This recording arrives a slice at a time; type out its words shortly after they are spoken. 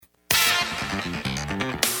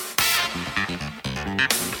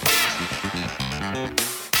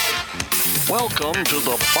Welcome to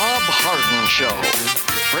the Bob Harden Show,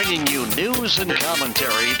 bringing you news and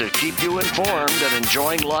commentary to keep you informed and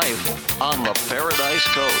enjoying life on the Paradise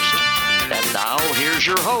Coast. And now, here's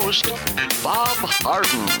your host, Bob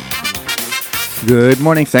Harden. Good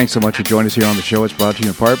morning. Thanks so much for joining us here on the show. It's brought to you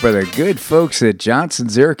in part by the good folks at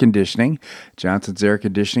Johnson's Air Conditioning. Johnson's Air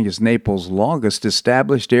Conditioning is Naples' longest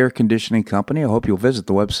established air conditioning company. I hope you'll visit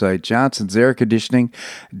the website,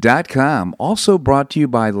 johnsonsairconditioning.com. Also brought to you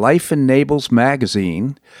by Life in Naples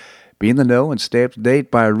magazine. Be in the know and stay up to date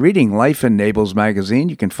by reading Life in Naples magazine.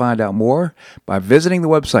 You can find out more by visiting the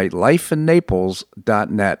website,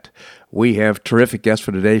 lifeinnaples.net. We have terrific guests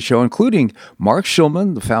for today's show, including Mark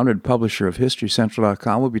Schulman, the founder and publisher of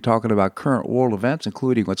HistoryCentral.com. We'll be talking about current world events,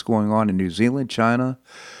 including what's going on in New Zealand, China,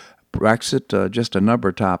 Brexit, just a number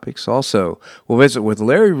of topics. Also, we'll visit with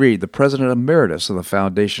Larry Reed, the president emeritus of the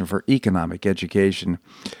Foundation for Economic Education.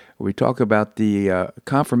 We talk about the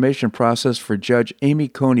confirmation process for Judge Amy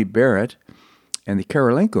Coney Barrett and the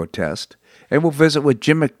Krylenko test. And we'll visit with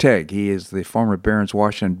Jim McTagg. He is the former Barron's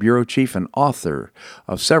Washington bureau chief and author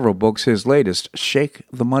of several books. His latest, Shake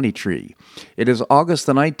the Money Tree. It is August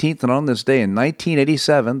the 19th, and on this day in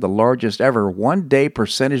 1987, the largest ever one-day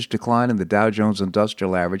percentage decline in the Dow Jones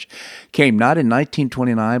Industrial Average came not in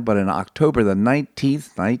 1929, but in October the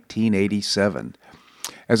 19th, 1987.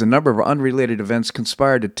 As a number of unrelated events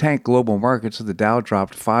conspired to tank global markets, the Dow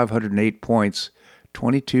dropped 508 points,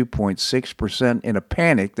 22.6% in a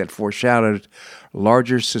panic that foreshadowed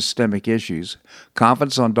larger systemic issues.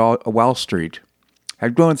 Confidence on Wall Street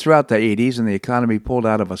had grown throughout the 80s, and the economy pulled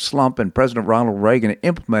out of a slump, and President Ronald Reagan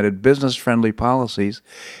implemented business-friendly policies.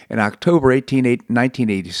 In October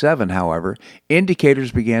 1987, however,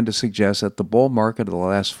 indicators began to suggest that the bull market of the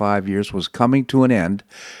last 5 years was coming to an end.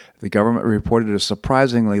 The government reported a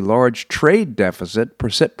surprisingly large trade deficit,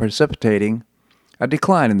 precipitating a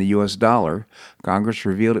decline in the U.S. dollar. Congress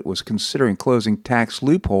revealed it was considering closing tax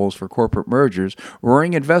loopholes for corporate mergers,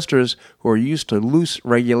 worrying investors who are used to loose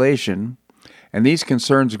regulation. And these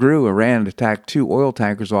concerns grew. Iran attacked 2 oil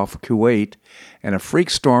tankers off Kuwait, and a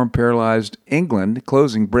freak storm paralyzed England,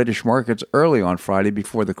 closing British markets early on Friday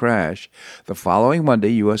before the crash. The following Monday,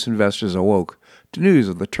 U.S. investors awoke to news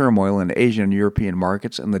of the turmoil in Asian and European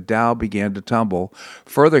markets, and the Dow began to tumble.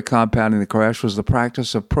 Further compounding the crash was the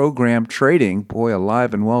practice of program trading,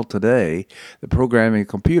 alive and well today, the programming of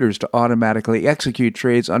computers to automatically execute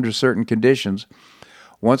trades under certain conditions.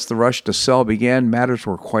 Once the rush to sell began, matters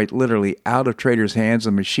were quite literally out of traders' hands,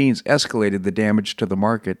 and machines escalated the damage to the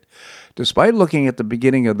market. Despite looking at the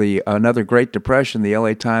beginning of another Great Depression, the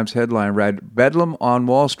LA Times headline read, "Bedlam on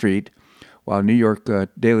Wall Street," while New York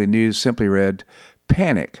Daily News simply read,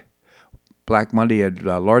 "Panic." Black Monday had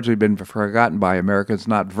largely been forgotten by Americans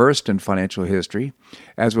not versed in financial history.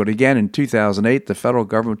 As would again in 2008, the federal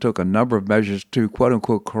government took a number of measures to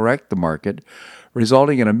quote-unquote correct the market,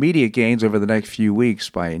 resulting in immediate gains over the next few weeks.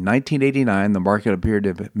 By 1989, the market appeared to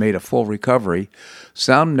have made a full recovery.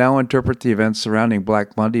 Some now interpret the events surrounding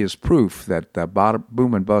Black Monday as proof that the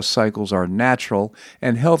boom and bust cycles are natural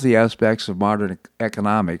and healthy aspects of modern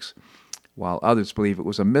economics, while others believe it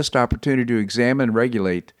was a missed opportunity to examine and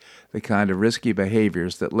regulate the kind of risky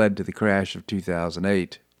behaviors that led to the crash of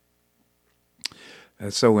 2008.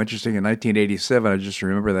 That's so interesting. In 1987, I just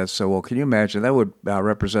remember that so well. Can you imagine? That would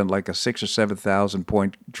represent like a 6,000 or 7,000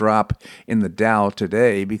 point drop in the Dow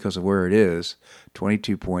today because of where it is,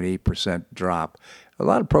 22.8% drop. A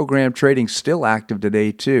lot of program trading still active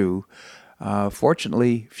today, too.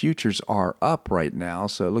 Fortunately, futures are up right now,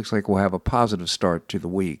 so it looks like we'll have a positive start to the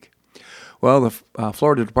week. Well, the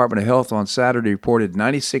Florida Department of Health on Saturday reported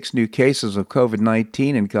 96 new cases of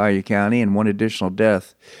COVID-19 in Collier County and 1 additional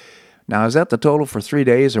death. Now, is that the total for 3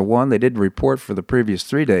 days or one? They did report for the previous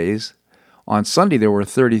 3 days. On Sunday, there were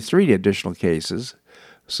 33 additional cases.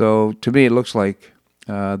 So, to me, it looks like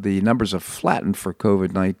the numbers have flattened for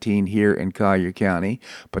COVID-19 here in Collier County.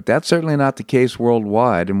 But that's certainly not the case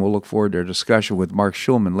worldwide, and we'll look forward to a discussion with Mark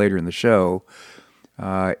Schulman later in the show.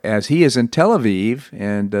 As he is in Tel Aviv,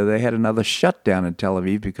 and they had another shutdown in Tel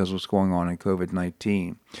Aviv because of what's going on in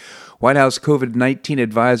COVID-19. White House COVID-19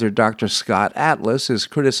 advisor Dr. Scott Atlas has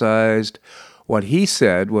criticized what he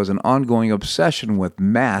said was an ongoing obsession with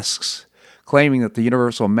masks, claiming that the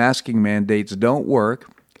universal masking mandates don't work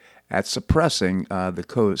at suppressing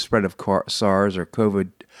the spread of SARS or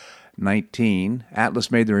COVID-19. Atlas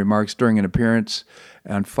made the remarks during an appearance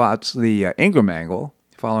on Fox the Ingram Angle,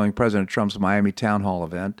 following President Trump's Miami town hall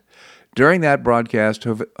event. During that broadcast,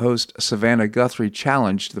 host Savannah Guthrie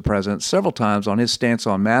challenged the president several times on his stance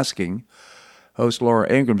on masking, Host Laura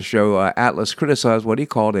Ingram's show, Atlas, criticized what he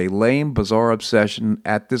called a lame, bizarre obsession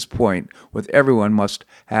at this point with everyone must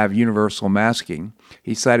have universal masking.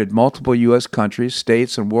 He cited multiple U.S. countries,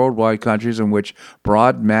 states, and worldwide countries in which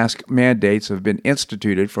broad mask mandates have been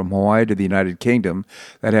instituted, from Hawaii to the United Kingdom,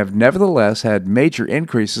 that have nevertheless had major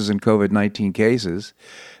increases in COVID-19 cases.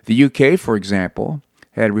 The UK, for example,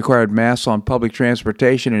 had required masks on public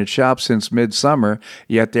transportation and shops since midsummer,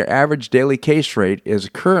 yet their average daily case rate is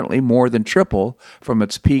currently more than triple from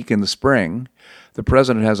its peak in the spring. The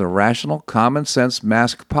president has a rational, common-sense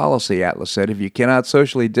mask policy, Atlas said. If you cannot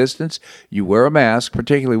socially distance, you wear a mask,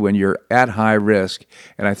 particularly when you're at high risk.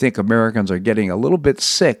 And I think Americans are getting a little bit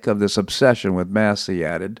sick of this obsession with masks, he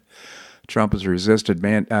added. Trump has resisted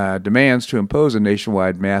demands to impose a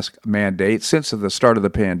nationwide mask mandate since the start of the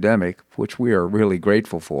pandemic, which we are really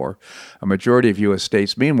grateful for. A majority of U.S.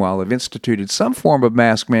 states, meanwhile, have instituted some form of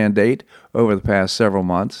mask mandate over the past several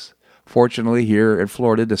months. Fortunately, here in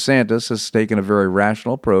Florida, DeSantis has taken a very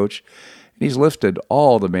rational approach, and he's lifted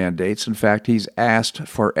all the mandates. In fact, he's asked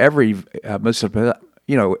for every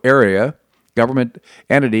area, government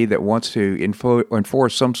entity that wants to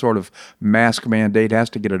enforce some sort of mask mandate has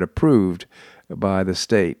to get it approved by the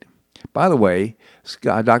state. By the way,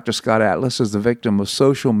 Dr. Scott Atlas is the victim of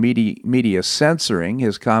social media censoring.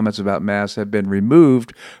 His comments about masks have been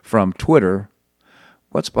removed from Twitter.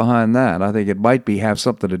 What's behind that? I think it might have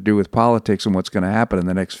something to do with politics and what's going to happen in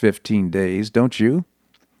the next 15 days, don't you?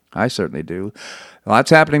 I certainly do. Lots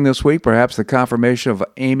happening this week, perhaps the confirmation of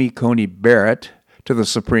Coney Barrett to the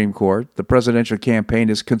Supreme Court. The presidential campaign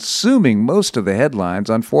is consuming most of the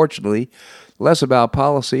headlines, unfortunately, less about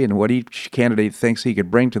policy and what each candidate thinks he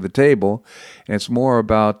could bring to the table. And it's more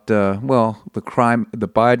about, the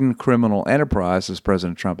Biden criminal enterprise, as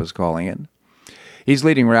President Trump is calling it. He's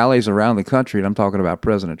leading rallies around the country, and I'm talking about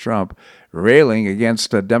President Trump, railing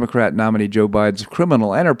against Democrat nominee Joe Biden's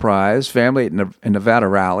criminal enterprise. Family at a Nevada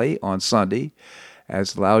rally on Sunday,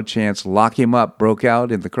 as loud chants "Lock him up" broke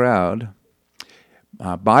out in the crowd.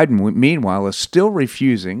 Biden, meanwhile, is still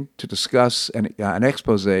refusing to discuss an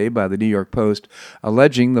expose by the New York Post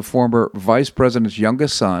alleging the former vice president's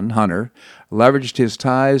youngest son, Hunter, leveraged his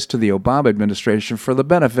ties to the Obama administration for the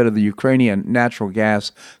benefit of the Ukrainian natural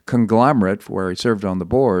gas conglomerate where he served on the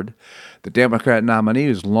board. The Democrat nominee,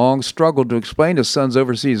 who's long struggled to explain his son's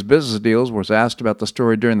overseas business deals, was asked about the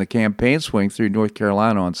story during the campaign swing through North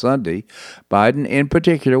Carolina on Sunday. Biden, in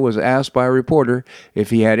particular, was asked by a reporter if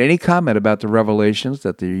he had any comment about the revelations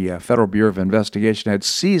that the Federal Bureau of Investigation had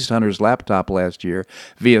seized Hunter's laptop last year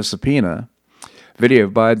via subpoena. Video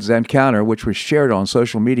of Biden's encounter, which was shared on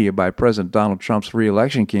social media by President Donald Trump's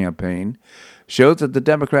re-election campaign, showed that the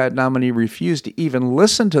Democrat nominee refused to even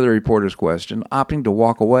listen to the reporter's question, opting to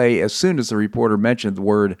walk away as soon as the reporter mentioned the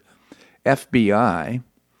word FBI.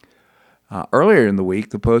 Earlier in the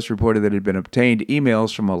week, the Post reported that it had been obtained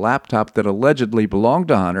emails from a laptop that allegedly belonged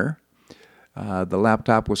to Hunter. The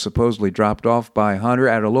laptop was supposedly dropped off by Hunter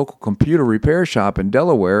at a local computer repair shop in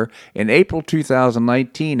Delaware in April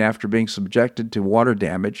 2019 after being subjected to water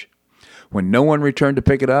damage. When no one returned to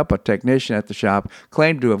pick it up, a technician at the shop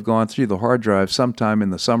claimed to have gone through the hard drive sometime in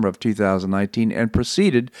the summer of 2019 and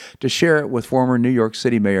proceeded to share it with former New York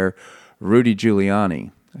City Mayor Rudy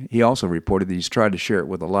Giuliani. He also reported that he's tried to share it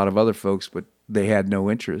with a lot of other folks, but they had no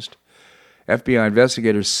interest. FBI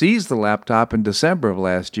investigators seized the laptop in December of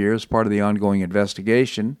last year as part of the ongoing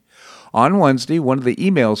investigation. On Wednesday, one of the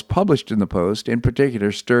emails published in the Post, in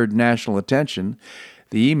particular, stirred national attention.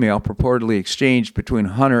 The email, purportedly exchanged between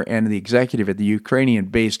Hunter and the executive at the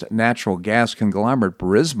Ukrainian-based natural gas conglomerate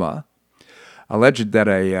Burisma, alleged that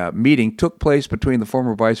a meeting took place between the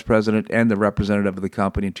former vice president and the representative of the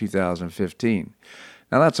company in 2015.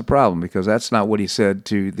 Now, that's a problem because that's not what he said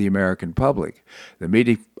to the American public. The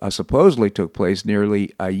meeting supposedly took place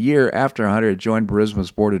nearly a year after Hunter had joined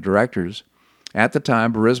Burisma's board of directors. At the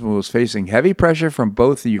time, Burisma was facing heavy pressure from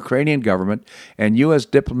both the Ukrainian government and U.S.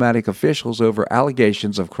 diplomatic officials over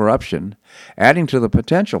allegations of corruption, adding to the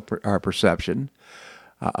potential perception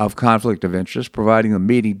of conflict of interest, providing the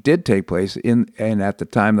meeting did take place and at the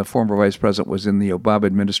time the former vice president was in the Obama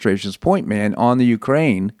administration's point man on the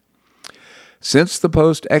Ukraine. Since the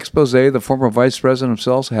Post expose, the former vice president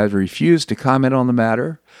himself has refused to comment on the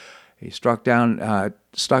matter. He stuck to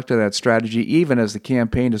that strategy even as the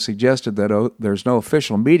campaign has suggested that there's no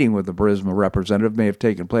official meeting with the Burisma representative may have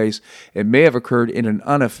taken place. It may have occurred in an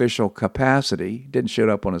unofficial capacity. Didn't show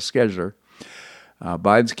up on a scheduler.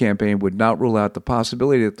 Biden's campaign would not rule out the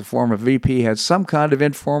possibility that the former VP had some kind of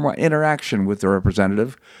informal interaction with the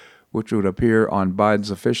representative, which would appear on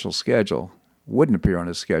Biden's official schedule. Wouldn't appear on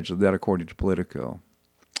his schedule, that according to Politico.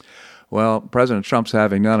 Well, President Trump's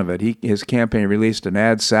having none of it. His campaign released an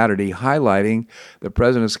ad Saturday highlighting the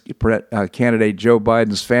president's candidate Joe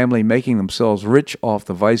Biden's family making themselves rich off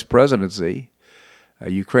the vice presidency.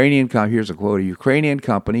 Here's a quote: "A Ukrainian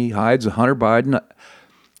company hands Hunter Biden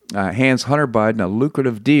a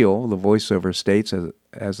lucrative deal," the voiceover states,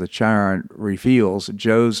 as the Chiron reveals.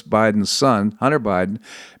 Joe Biden's son, Hunter Biden,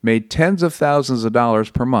 made tens of thousands of dollars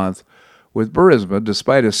per month with Burisma,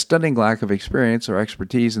 despite a stunning lack of experience or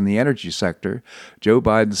expertise in the energy sector. Joe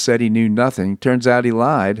Biden said he knew nothing. Turns out he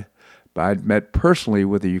lied. Biden met personally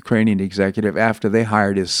with the Ukrainian executive after they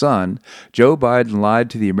hired his son. Joe Biden lied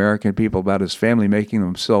to the American people about his family making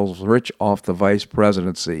themselves rich off the vice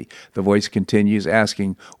presidency. The Voice continues,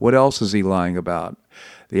 asking, what else is he lying about?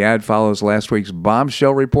 The ad follows last week's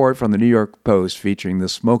bombshell report from the New York Post featuring the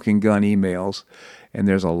smoking gun emails. And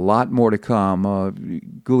there's a lot more to come.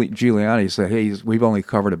 Giuliani said, hey, we've only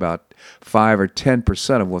covered about 5 or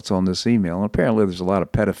 10% of what's on this email. And apparently there's a lot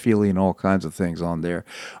of pedophilia and all kinds of things on there.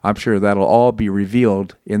 I'm sure that'll all be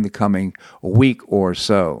revealed in the coming week or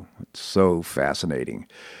so. It's so fascinating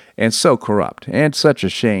and so corrupt and such a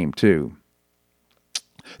shame, too.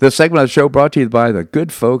 This segment of the show brought to you by the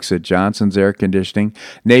good folks at Johnson's Air Conditioning,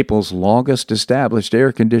 Naples' longest established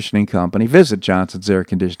air conditioning company. Visit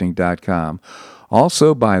johnsonsairconditioning.com.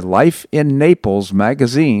 Also by Life in Naples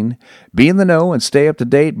magazine. Be in the know and stay up to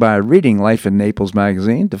date by reading Life in Naples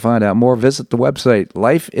magazine. To find out more, visit the website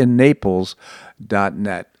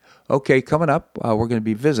lifeinnaples.net. Okay, coming up, we're going to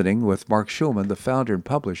be visiting with Mark Schulman, the founder and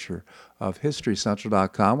publisher of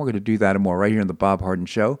HistoryCentral.com. We're going to do that and more right here in The Bob Harden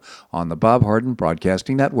Show on the Bob Harden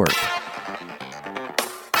Broadcasting Network.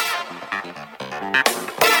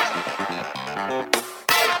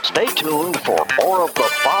 Stay tuned for more of The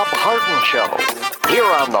Bob Harden Show here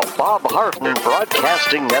on the Bob Harden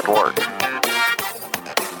Broadcasting Network.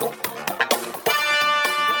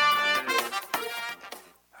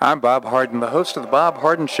 I'm Bob Harden, the host of The Bob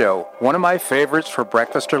Harden Show. One of my favorites for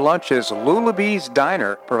breakfast or lunch is Lulabee's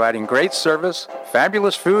Diner, providing great service,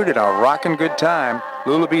 fabulous food, and a rockin' good time.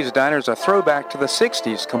 Lulabee's Diner is a throwback to the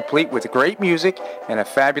 60s, complete with great music and a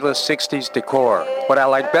fabulous 60s decor. What I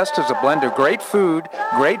like best is a blend of great food,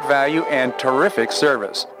 great value, and terrific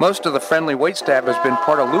service. Most of the friendly waitstaff has been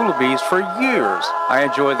part of Lulabee's for years. I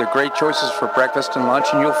enjoy the great choices for breakfast and lunch,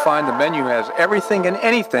 and you'll find the menu has everything and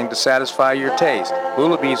anything to satisfy your taste.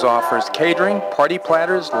 Lulabee's offers catering, party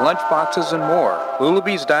platters, lunch boxes, and more.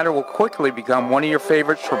 Lulabee's Diner will quickly become one of your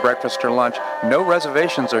favorites for breakfast or lunch. No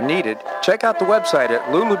reservations are needed. Check out the website at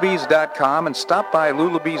lulabees.com and stop by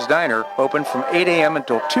Lulabee's Diner, open from 8 a.m.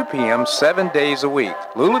 until 2 p.m. 7 days a week.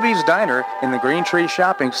 Lulabee's Diner in the Green Tree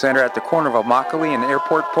Shopping Center at the corner of Immokalee and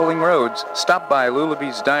Airport Pulling Roads. Stop by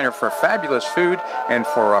Lulabee's Diner for fabulous food and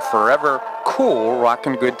for a forever cool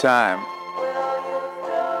rockin' good time.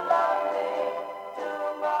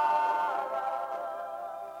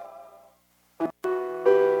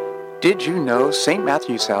 Did you know St.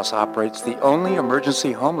 Matthew's House operates the only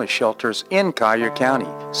emergency homeless shelters in Collier County?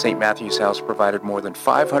 St. Matthew's House provided more than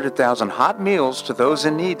 500,000 hot meals to those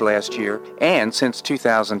in need last year, and since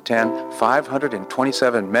 2010,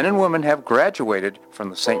 527 men and women have graduated from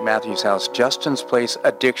the St. Matthew's House Justin's Place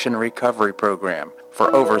Addiction Recovery Program.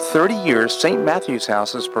 For over 30 years, St. Matthew's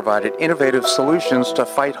House has provided innovative solutions to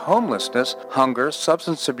fight homelessness, hunger,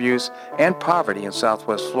 substance abuse, and poverty in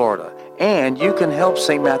Southwest Florida. And you can help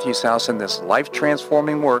St. Matthew's House in this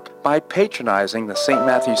life-transforming work by patronizing the St.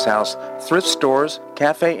 Matthew's House thrift stores,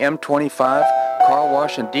 Cafe M25, car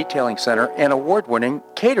wash and detailing center, and award-winning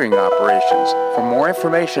catering operations. For more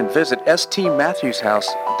information, visit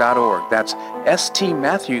stmatthewshouse.org. That's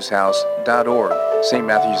stmatthewshouse.org. St.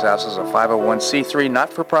 Matthew's House is a 501c3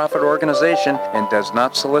 not-for-profit organization and does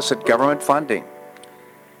not solicit government funding.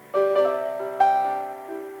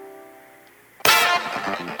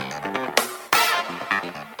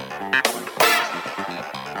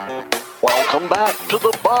 Welcome back to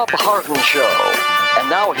the Bob Harden Show. And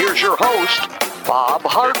now here's your host, Bob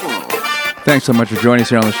Harden. Thanks so much for joining us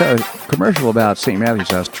here on the show. Commercial about St. Matthew's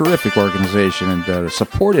House, terrific organization, and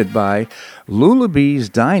supported by Lulabee's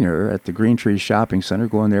Diner at the Green Tree Shopping Center.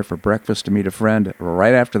 Go in there for breakfast to meet a friend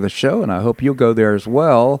right after the show, and I hope you'll go there as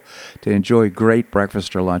well to enjoy great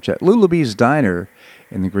breakfast or lunch at Lulabee's Diner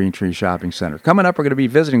in the Green Tree Shopping Center. Coming up, we're going to be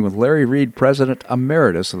visiting with Larry Reed, President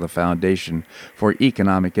Emeritus of the Foundation for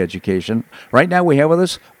Economic Education. Right now we have with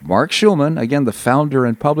us Mark Schulman, again the founder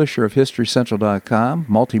and publisher of HistoryCentral.com,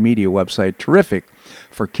 multimedia website, terrific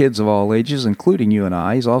for kids of all ages, including you and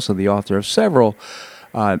I. He's also the author of several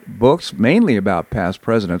books, mainly about past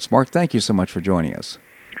presidents. Mark, thank you so much for joining us.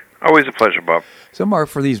 Always a pleasure, Bob. So, Mark,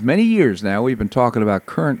 for these many years now, we've been talking about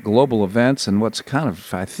current global events, and what's kind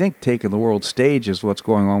of, I think, taken the world stage is what's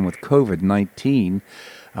going on with COVID-19.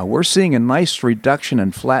 We're seeing a nice reduction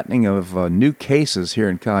and flattening of new cases here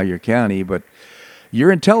in Collier County, but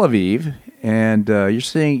you're in Tel Aviv, and you've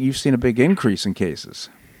seen a big increase in cases.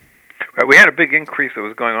 Right, we had a big increase that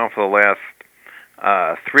was going on for the last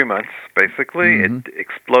 3 months, basically. Mm-hmm. It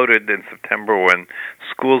exploded in September when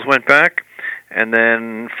schools went back. And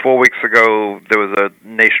then 4 weeks ago, there was a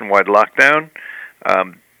nationwide lockdown.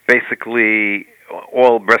 Basically,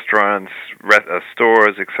 all restaurants,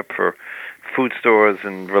 stores, except for food stores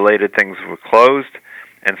and related things, were closed,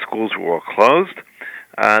 and schools were all closed.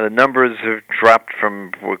 The numbers have dropped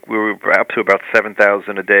from, we were up to about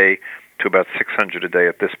 7,000 a day to about 600 a day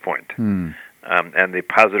at this point. And the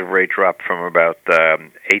positive rate dropped from about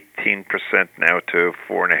 18% now to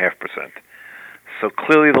 4.5%. So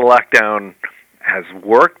clearly the lockdown has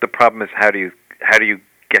worked. The problem is how do you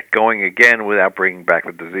get going again without bringing back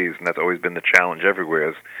the disease? And that's always been the challenge everywhere.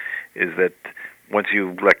 Is that once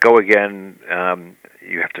you let go again,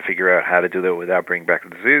 you have to figure out how to do that without bringing back the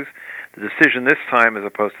disease. The decision this time, as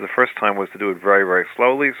opposed to the first time, was to do it very, very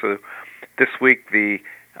slowly. So this week, the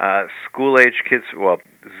school-age kids,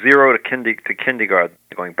 0 to kindergarten,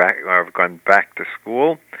 have gone back to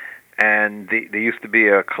school. And there used to be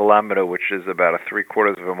a kilometer, which is about a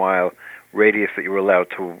 3/4 of a mile radius that you were allowed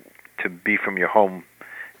to be from your home,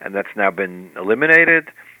 and that's now been eliminated.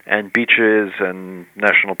 And beaches and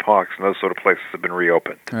national parks and those sort of places have been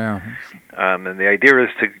reopened. Yeah. And the idea is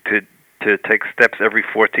to take steps every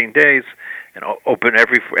 14 days and open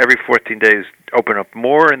every 14 days, open up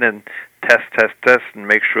more, and then test, and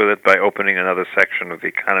make sure that by opening another section of the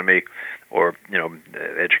economy or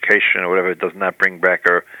education or whatever, it does not bring back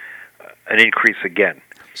an increase again.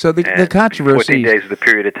 So the controversy... 14 days is the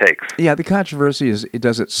period it takes. Yeah, the controversy is,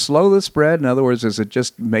 does it slow the spread? In other words, is it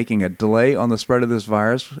just making a delay on the spread of this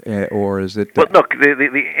virus, or is it... Well, look,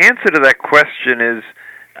 the answer to that question is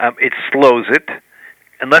it slows it,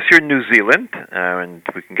 unless you're in New Zealand, and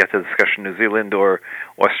we can get to the discussion New Zealand or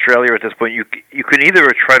Australia at this point. You can either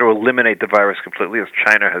try to eliminate the virus completely, as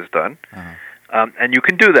China has done, and you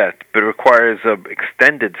can do that, but it requires an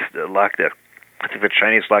extended lockdown. I think the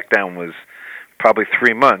Chinese lockdown was probably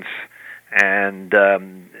 3 months, and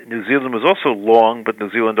New Zealand was also long, but New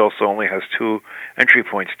Zealand also only has 2 entry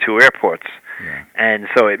points, 2 airports, and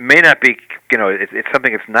so it may not be, it's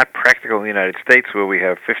something that's not practical in the United States, where we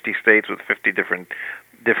have 50 states with 50 different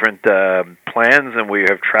plans, and we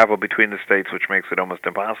have travel between the states, which makes it almost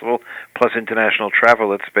impossible, plus international travel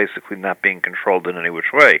that's basically not being controlled in any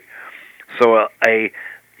which way. So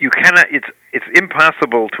you cannot, it's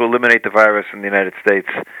impossible to eliminate the virus in the United States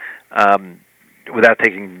without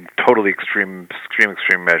taking totally extreme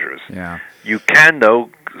measures. Yeah. You can, though,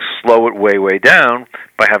 slow it way down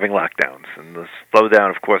by having lockdowns. And the slowdown,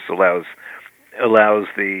 of course, allows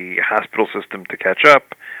the hospital system to catch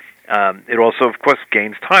up. It also, of course,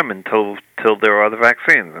 gains time until there are the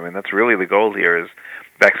vaccines. I mean, that's really the goal here, is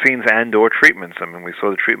vaccines and or treatments. I mean, we saw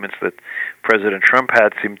the treatments that President Trump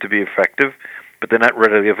had seem to be effective, but they're not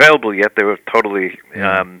readily available yet. They were totally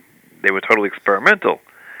experimental.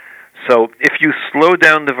 So if you slow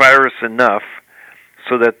down the virus enough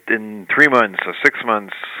so that in 3 months or 6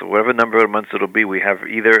 months, whatever number of months it'll be, we have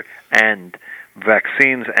either and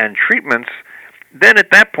vaccines and treatments, then at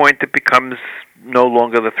that point it becomes no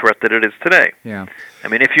longer the threat that it is today. Yeah. I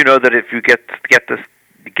mean, if you know that if you get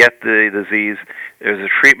the disease, there's a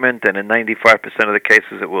treatment, and in 95% of the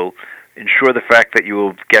cases it will ensure the fact that you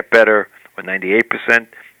will get better, or 98%,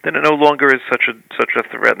 then it no longer is such a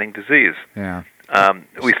threatening disease. Yeah.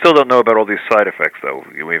 We still don't know about all these side effects, though.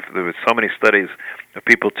 There were so many studies of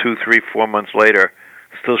people 2, 3, 4 months later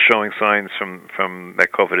still showing signs from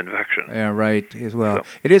that COVID infection. Yeah, right. Well,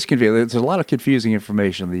 it is confusing. There's a lot of confusing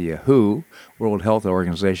information. The WHO, World Health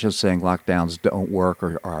Organization, is saying lockdowns don't work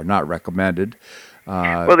or are not recommended.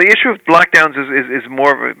 Well, the issue of lockdowns is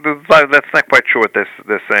more of that's not quite sure what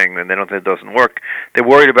they're saying, and they don't think it doesn't work. They're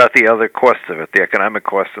worried about the other costs of it, the economic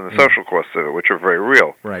costs and the social costs of it, which are very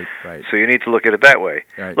real. Right. So you need to look at it that way.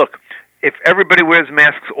 Right. Look, if everybody wears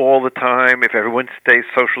masks all the time, if everyone stays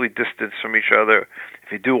socially distanced from each other,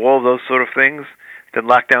 if you do all those sort of things, then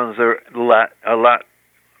lockdowns are a lot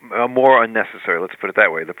more unnecessary. Let's put it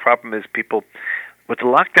that way. The problem is what the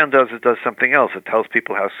lockdown does, it does something else. It tells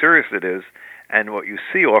people how serious it is. And what you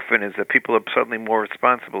see often is that people are suddenly more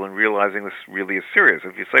responsible in realizing this really is serious.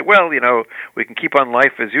 If you say, well, we can keep on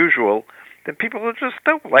life as usual, then people will just,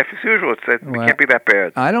 no, life as usual. It can't be that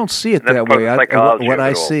bad. I don't see it that way.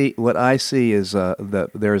 What I see is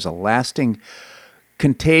that there is a lasting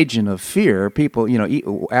contagion of fear. People,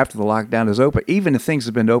 after the lockdown is open, even if things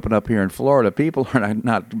have been opened up here in Florida, people are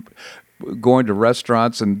not going to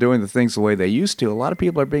restaurants and doing the things the way they used to. A lot of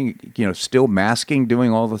people are being, still masking,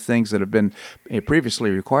 doing all the things that have been previously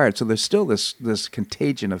required. So there's still this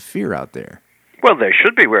contagion of fear out there. Well, they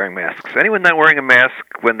should be wearing masks. Anyone not wearing a mask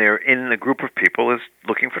when they're in a group of people is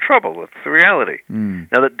looking for trouble. That's the reality.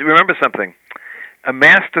 Now, remember something. A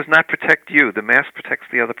mask does not protect you. The mask protects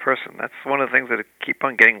the other person. That's one of the things that keep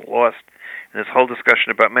on getting lost in this whole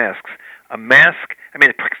discussion about masks. A mask,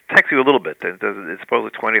 it protects you a little bit. It's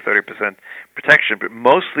supposedly 20, 30% protection, but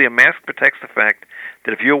mostly a mask protects the fact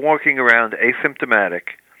that if you're walking around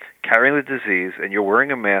asymptomatic, carrying the disease, and you're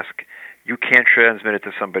wearing a mask, you can't transmit it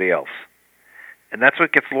to somebody else. And that's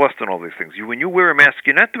what gets lost in all these things. When you wear a mask,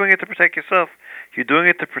 you're not doing it to protect yourself. You're doing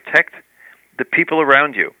it to protect the people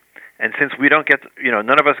around you. And since we don't get,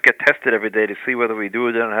 none of us get tested every day to see whether we do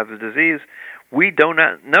or don't have the disease, we do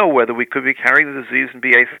not know whether we could be carrying the disease and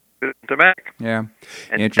be asymptomatic. Yeah,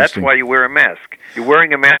 and that's why you wear a mask. You're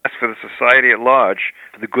wearing a mask for the society at large,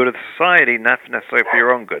 for the good of the society, not necessarily for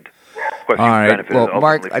your own good. All right. Well,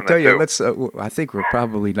 Mark, I tell you, I think we're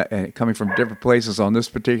probably coming from different places on this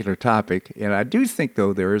particular topic, and I do think,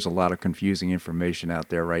 though, there is a lot of confusing information out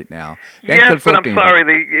there right now. Yes, but I'm sorry,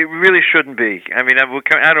 it really shouldn't be. I don't know,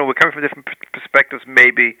 we're coming from different perspectives,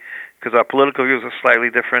 maybe, because our political views are slightly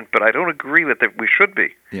different, but I don't agree that we should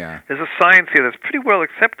be. Yeah. There's a science here that's pretty well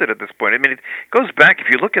accepted at this point. It goes back, if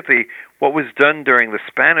you look at what was done during the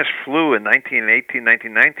Spanish flu in 1918,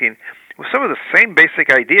 1919, with some of the same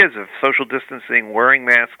basic ideas of social distancing, wearing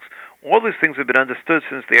masks, all these things have been understood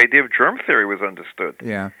since the idea of germ theory was understood.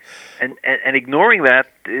 Yeah. And ignoring that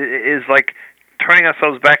is like turning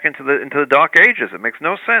ourselves back into the dark ages. It makes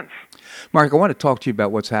no sense. Mark, I want to talk to you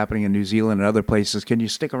about what's happening in New Zealand and other places. Can you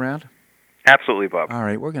stick around? Absolutely, Bob. All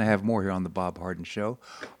right, we're going to have more here on the Bob Harden Show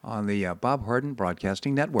on the Bob Harden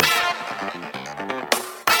Broadcasting Network.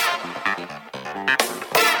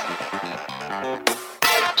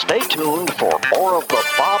 Stay tuned for more of the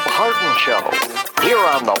Bob Harden Show here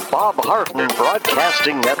on the Bob Harden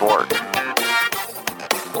Broadcasting Network.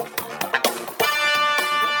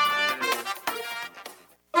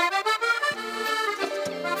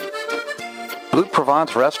 Blue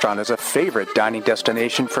Provence Restaurant is a favorite dining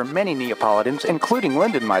destination for many Neapolitans, including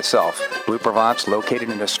Linda and myself. Blue Provence, located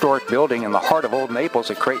in a historic building in the heart of Old Naples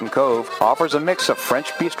at Creighton Cove, offers a mix of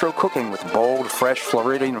French bistro cooking with bold, fresh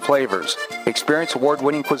Floridian flavors. Experience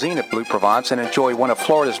award-winning cuisine at Blue Provence and enjoy one of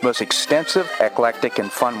Florida's most extensive, eclectic, and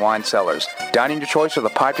fun wine cellars. Dining to choice are the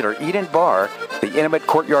popular Eat-In Bar, the intimate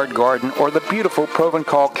Courtyard Garden, or the beautiful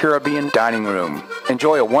Provencal Caribbean Dining Room.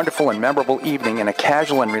 Enjoy a wonderful and memorable evening in a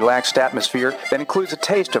casual and relaxed atmosphere that includes a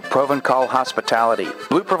taste of Provencal hospitality.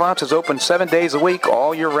 Blue Provence is open 7 days a week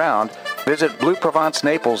all year round. Visit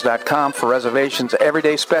BlueProvenceNaples.com for reservations,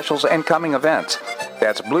 everyday specials, and coming events.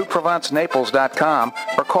 That's BlueProvenceNaples.com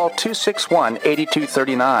or call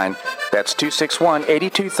 261-8239. That's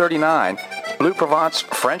 261-8239. Blue Provence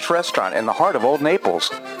French Restaurant in the heart of Old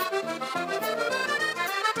Naples.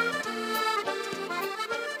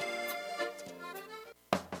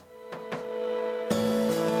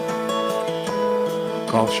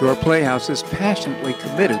 Gulf Shore Playhouse is passionately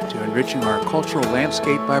committed to enriching our cultural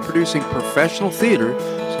landscape by producing professional theater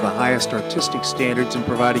to the highest artistic standards and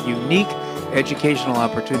providing unique educational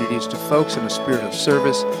opportunities to folks in a spirit of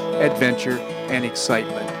service, adventure, and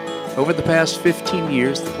excitement. Over the past 15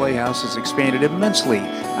 years, the Playhouse has expanded immensely,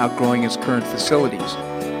 outgrowing its current facilities.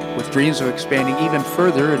 With dreams of expanding even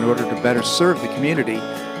further in order to better serve the community,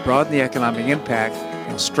 broaden the economic impact,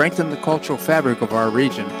 and strengthen the cultural fabric of our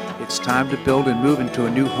region, it's time to build and move into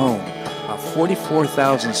a new home. A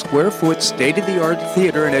 44,000 square foot state-of-the-art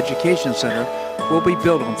theater and education center will be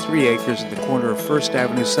built on 3 acres at the corner of First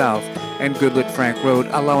Avenue South and Goodlet Frank Road,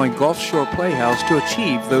 allowing Gulf Shore Playhouse to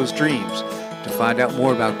achieve those dreams. To find out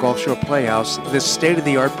more about Gulf Shore Playhouse, this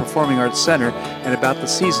state-of-the-art performing arts center, and about the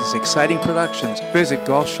season's exciting productions, visit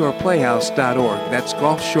GulfShorePlayhouse.org. That's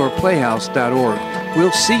GulfShorePlayhouse.org.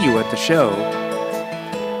 We'll see you at the show.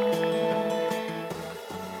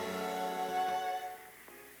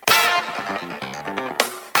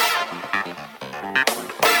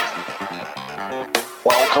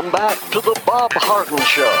 Welcome back to the Bob Harden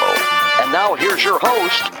Show. And now here's your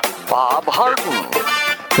host, Bob Harden.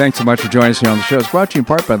 Thanks so much for joining us here on the show. It's brought to you in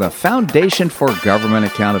part by the Foundation for Government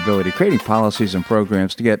Accountability, creating policies and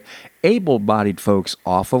programs to get able-bodied folks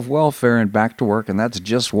off of welfare and back to work, and that's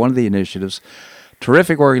just one of the initiatives.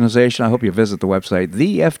 Terrific organization. I hope you visit the website,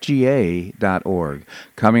 thefga.org.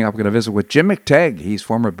 Coming up, we're going to visit with Jim McTagg. He's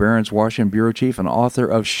former Barron's Washington Bureau Chief and author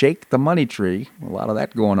of Shake the Money Tree. A lot of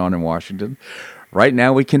that going on in Washington. Right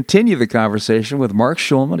now, we continue the conversation with Mark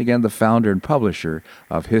Schulman, again, the founder and publisher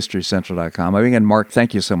of HistoryCentral.com. Again, Mark,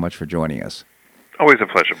 thank you so much for joining us. Always a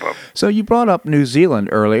pleasure, Bob. So you brought up New Zealand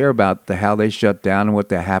earlier about how they shut down and what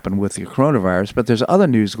that happened with the coronavirus, but there's other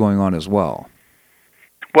news going on as well.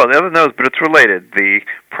 Well, the other news, but it's related. The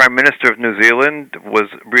Prime Minister of New Zealand was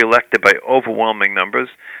reelected by overwhelming numbers,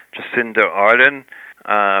 Jacinda Ardern.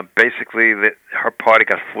 Basically, her party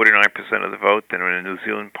got 49% of the vote, and in New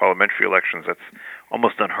Zealand parliamentary elections, that's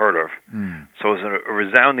almost unheard of. So it was a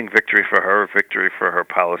resounding victory for her, a victory for her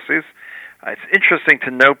policies. It's interesting to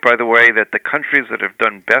note, by the way, that the countries that have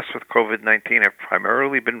done best with COVID-19 have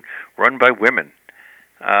primarily been run by women.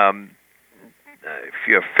 If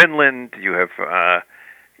you have Finland, you have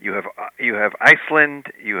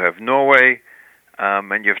Iceland, you have Norway,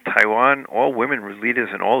 and you have Taiwan. All women leaders,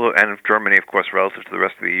 and Germany, of course, relative to the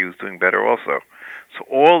rest of the EU, is doing better also. So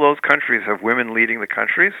all those countries have women leading the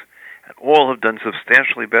countries, and all have done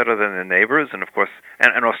substantially better than their neighbors, and of course,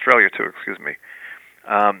 and Australia too. Excuse me.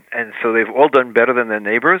 And so they've all done better than their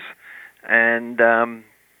neighbors, and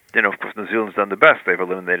of course, New Zealand's done the best. They've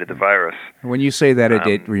eliminated the virus. When you say that,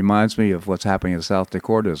 it reminds me of what's happening in South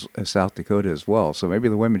Dakota as well. So maybe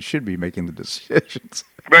the women should be making the decisions.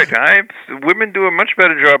 Right. Women do a much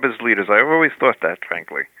better job as leaders. I've always thought that,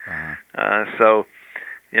 frankly. So,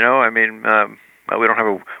 we don't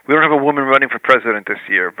have a woman running for president this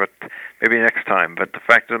year, but maybe next time. But the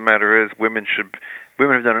fact of the matter is, women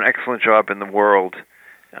have done an excellent job in the world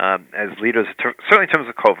as leaders, certainly in terms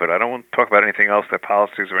of COVID. I don't want to talk about anything else, their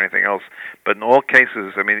policies or anything else, but in all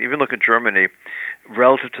cases, even look at Germany,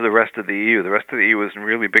 relative to the rest of the EU. The rest of the EU is in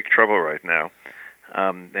really big trouble right now,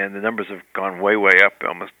 and the numbers have gone way, way up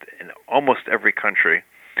in almost every country,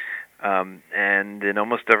 and in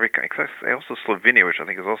almost every country, also Slovenia, which I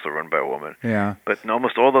think is also run by a woman. Yeah. But in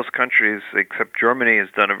almost all those countries, except Germany, has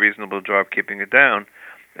done a reasonable job keeping it down,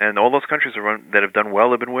 and all those countries that have done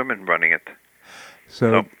well have been women running it.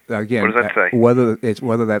 So again, what does that say?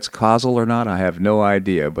 Whether that's causal or not, I have no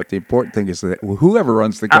idea. But the important thing is that whoever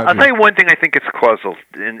runs the country. I'll tell you one thing. I think it's causal.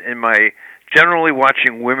 In my generally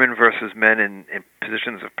watching women versus men in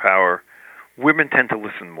positions of power, women tend to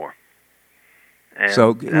listen more. And,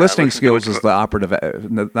 so listening skills is the operative,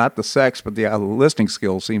 not the sex, but the listening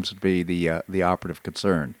skills seems to be the operative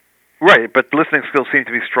concern. Right, but listening skills seem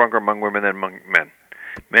to be stronger among women than among men.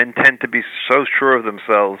 Men tend to be so sure of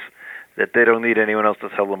themselves that they don't need anyone else to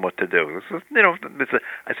tell them what to do. This is,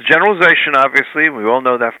 it's a generalization, obviously. We all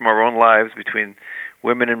know that from our own lives between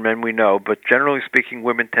women and men we know. But generally speaking,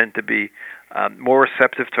 women tend to be more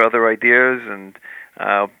receptive to other ideas and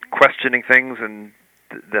questioning things. And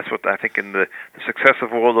that's what I think in the success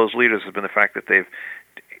of all those leaders has been the fact that they've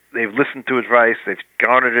listened to advice, they've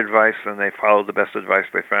garnered advice, and they followed the best advice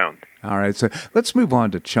they found. All right, so let's move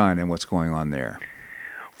on to China and what's going on there.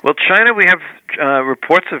 Well, China, we have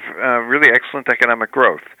reports of really excellent economic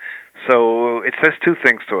growth. So it says two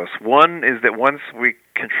things to us. One is that once we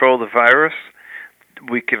control the virus,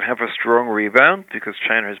 we can have a strong rebound because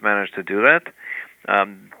China has managed to do that.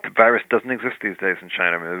 The virus doesn't exist these days in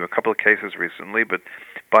China. There were a couple of cases recently, but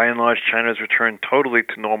by and large, China has returned totally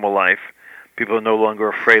to normal life. People are no longer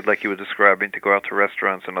afraid, like you were describing, to go out to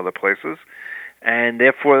restaurants and other places. And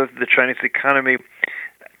therefore, the Chinese economy,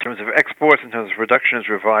 in terms of exports, in terms of production, has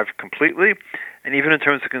revived completely, and even in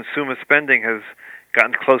terms of consumer spending, has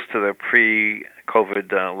gotten close to the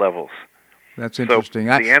pre-COVID levels. That's interesting.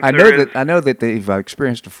 So I know that they've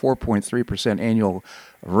experienced a 4.3% annual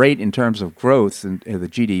rate in terms of growth in the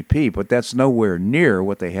GDP, but that's nowhere near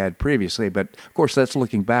what they had previously. But of course, that's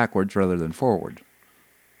looking backwards rather than forward.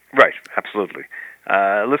 Right. Absolutely.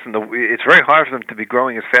 Listen, it's very hard for them to be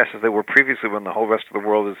growing as fast as they were previously when the whole rest of the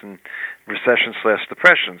world is in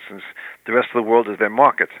recession/depression, since the rest of the world is their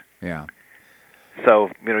market. Yeah.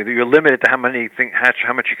 So, you're limited to how much you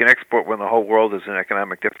can export when the whole world is in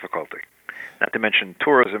economic difficulty. Not to mention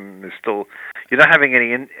tourism is still, you're not having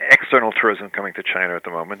any external tourism coming to China at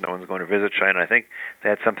the moment. No one's going to visit China. I think they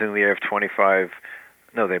had something in the area of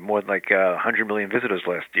they had more like 100 million visitors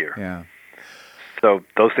last year. Yeah. So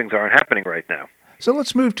those things aren't happening right now. So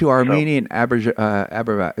let's move to Armenian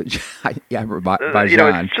Azerbaijan. It's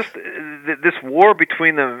just this war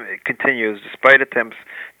between them continues despite attempts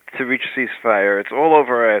to reach ceasefire. It's all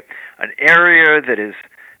over an area that is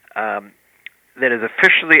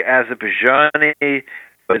officially Azerbaijani,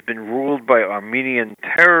 but has been ruled by Armenian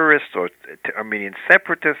terrorists or Armenian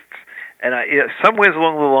separatists. And somewhere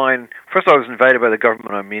along the line, first I was invited by the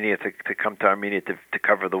government of Armenia to come to Armenia to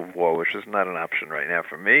cover the war, which is not an option right now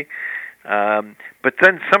for me. But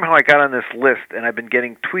then somehow I got on this list, and I've been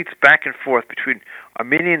getting tweets back and forth between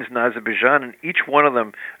Armenians and Azerbaijan, and each one of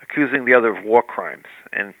them accusing the other of war crimes.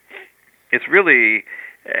 And it's really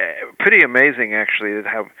pretty amazing, actually,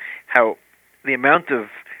 how the amount of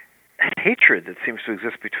hatred that seems to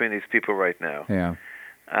exist between these people right now. Yeah.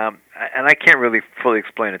 And I can't really fully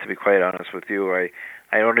explain it, to be quite honest with you. I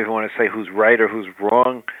don't even want to say who's right or who's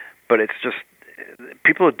wrong, but it's just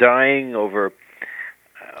people are dying over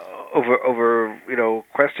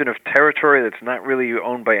question of territory that's not really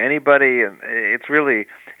owned by anybody, and it's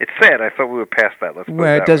sad. I thought we were past that. Let's put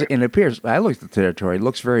Well, it it does. way. And it appears. I looked at the territory. It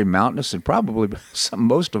looks very mountainous and probably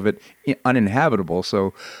most of it uninhabitable.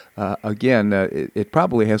 So, again, it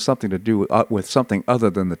probably has something to do with something other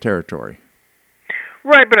than the territory.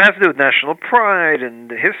 Right, but it has to do with national pride and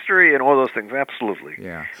history and all those things. Absolutely.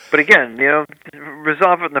 Yeah. But again,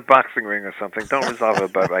 resolve it in the boxing ring or something. Don't resolve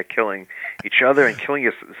it by killing each other and killing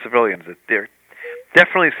your civilians. There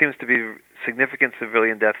definitely seems to be significant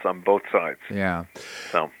civilian deaths on both sides. Yeah.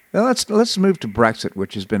 So now let's move to Brexit,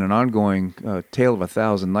 which has been an ongoing tale of a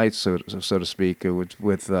thousand nights, so to speak.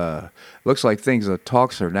 With looks like the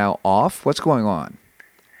talks are now off. What's going on?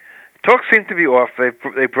 Talks seem to be off.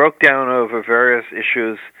 They broke down over various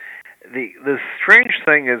issues. The strange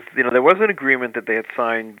thing is, there was an agreement that they had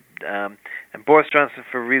signed, and Boris Johnson,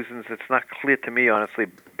 for reasons that's not clear to me, honestly,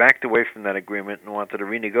 backed away from that agreement and wanted to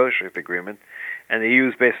renegotiate the agreement. And the EU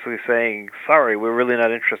is basically saying, sorry, we're really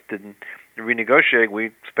not interested in renegotiating. We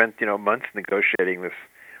spent, months negotiating this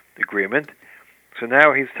agreement. So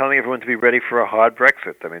now he's telling everyone to be ready for a hard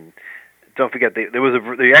Brexit. I mean, don't forget,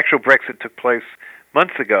 the actual Brexit took place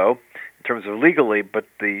months ago in terms of legally, but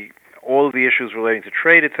all of the issues relating to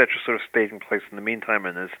trade, etc., sort of stayed in place in the meantime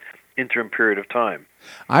in this interim period of time.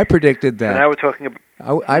 I predicted that. So now we're talking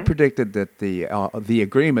about. I predicted that the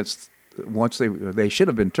agreements, once they should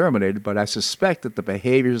have been terminated, but I suspect that the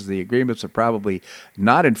behaviors, the agreements, are probably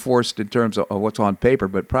not enforced in terms of what's on paper,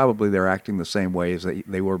 but probably they're acting the same way as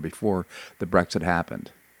they were before the Brexit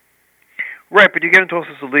happened. Right, but you get into all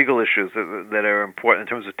sorts of legal issues that are important in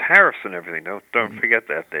terms of tariffs and everything. Don't forget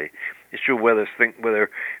that. They issue whether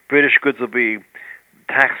British goods will be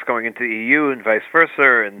taxed going into the EU and vice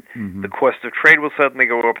versa, and the cost of trade will suddenly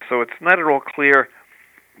go up. So it's not at all clear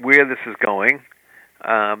where this is going.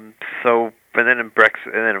 And then in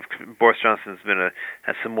Brexit, and then Boris Johnson's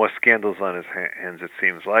has some more scandals on his hands. It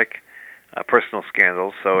seems like personal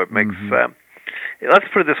scandals. So it makes. Let's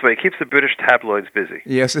put it this way: it keeps the British tabloids busy.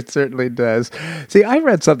 Yes, it certainly does. See, I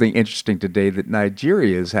read something interesting today that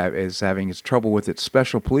Nigeria is having its trouble with its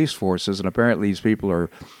special police forces, and apparently these people are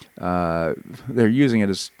they're using it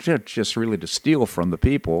as just really to steal from the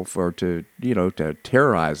people to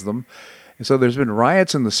terrorize them. And so there's been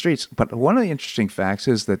riots in the streets. But one of the interesting facts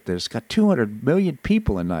is that there's got 200 million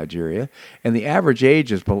people in Nigeria, and the average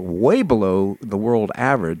age is way below the world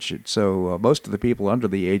average. So most of the people under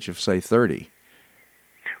the age of, say, 30.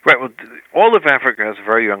 Right. Well, all of Africa has a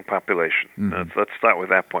very young population. Let's start with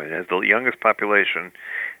that point. It has the youngest population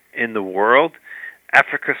in the world.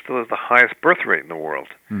 Africa still has the highest birth rate in the world.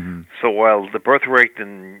 So while the birth rate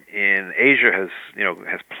in Asia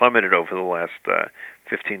has plummeted over the last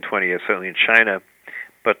 15, 20 years, certainly in China,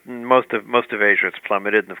 but most of Asia it's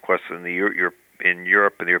plummeted, and of course in Europe and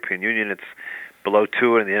the European Union it's below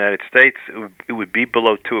 2, and in the United States it would be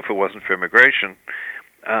below 2 if it wasn't for immigration.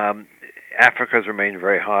 Africa has remained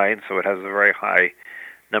very high, and so it has a very high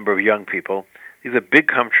number of young people. These are big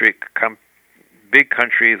countries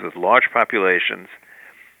with large populations,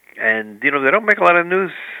 and they don't make a lot of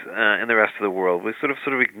news in the rest of the world. We sort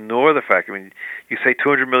of ignore the fact. I mean, you say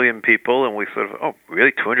 200 million people, and we oh,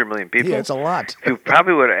 really 200 million people? Yeah, it's a lot. You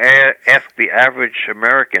probably would ask the average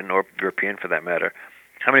American, or European for that matter,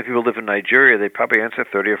 how many people live in Nigeria, they'd probably answer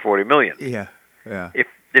 30 or 40 million. Yeah.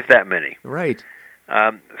 If that many. Right.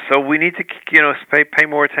 So we need to, pay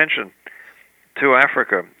more attention to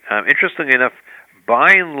Africa. Interestingly enough,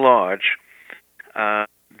 by and large,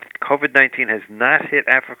 COVID-19 has not hit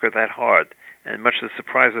Africa that hard, and much to the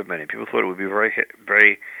surprise of many. People thought it would be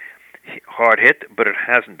very hard hit, but it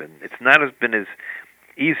hasn't been. It's not been as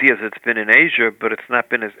easy as it's been in Asia, but it's not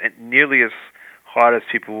been nearly as hard as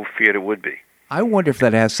people feared it would be. I wonder if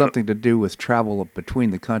that has something to do with travel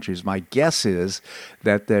between the countries. My guess is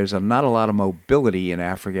that there's not a lot of mobility in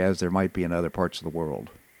Africa as there might be in other parts of the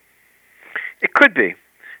world. It could be.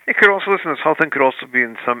 It could also, this whole thing could also be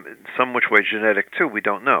in some which way genetic too. We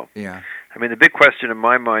don't know. Yeah. I mean, the big question in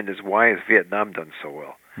my mind is, why has Vietnam done so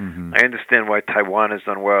well? I understand why Taiwan has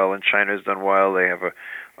done well and China has done well. They have a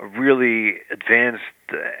really advanced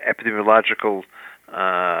epidemiological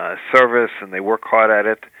service, and they work hard at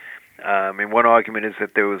it. I mean, one argument is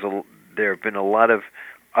that there was there have been a lot of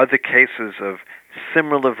other cases of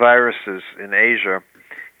similar viruses in Asia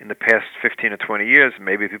in the past 15 or 20 years.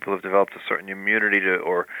 Maybe people have developed a certain immunity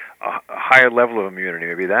or a higher level of immunity.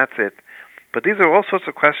 Maybe that's it. But these are all sorts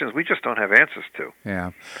of questions we just don't have answers to.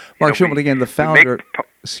 Yeah. Mark Schulman, again, the founder...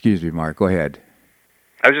 Excuse me, Mark. Go ahead.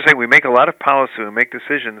 I was just saying we make a lot of policy, we make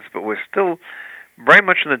decisions, but we're still very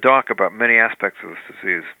much in the dark about many aspects of this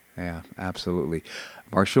disease. Yeah, absolutely.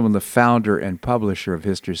 Mark Schulman, the founder and publisher of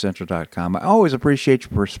HistoryCentral.com. I always appreciate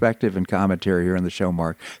your perspective and commentary here on the show,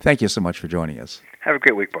 Mark. Thank you so much for joining us. Have a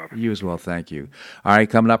great week, Bob. You as well, thank you. All right,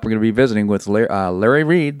 coming up, we're going to be visiting with Larry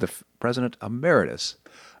Reed, the President Emeritus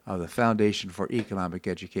of the Foundation for Economic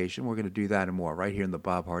Education. We're going to do that and more right here in The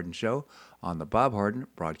Bob Harden Show on the Bob Harden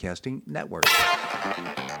Broadcasting Network.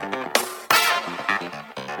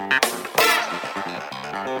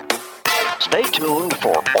 Stay tuned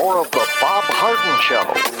for more of The Bob Harden Show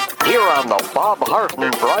here on the Bob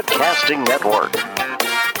Harden Broadcasting Network.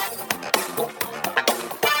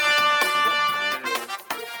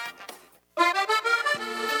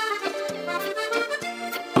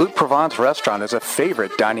 Blue Provence Restaurant is a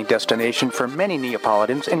favorite dining destination for many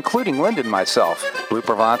Neapolitans, including Linda and myself. Blue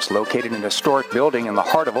Provence, located in a historic building in the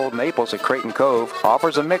heart of Old Naples at Creighton Cove,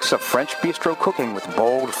 offers a mix of French bistro cooking with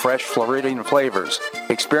bold, fresh Floridian flavors.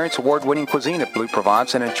 Experience award-winning cuisine at Blue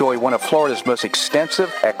Provence and enjoy one of Florida's most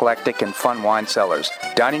extensive, eclectic, and fun wine cellars.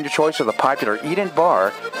 Dining your choice of the popular Eat-In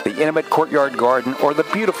Bar, the intimate Courtyard Garden, or the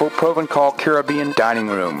beautiful Provencal Caribbean Dining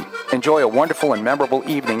Room. Enjoy a wonderful and memorable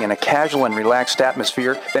evening in a casual and relaxed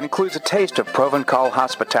atmosphere that includes a taste of Provencal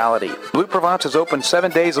hospitality. Blue Provence is open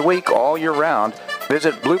 7 days a week, all year round.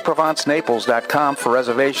 Visit BlueProvenceNaples.com for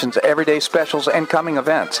reservations, everyday specials, and coming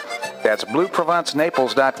events. That's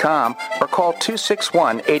BlueProvenceNaples.com or call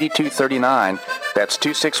 261-8239. That's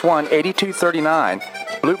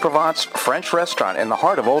 261-8239. Blue Provence French Restaurant in the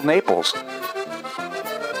heart of Old Naples.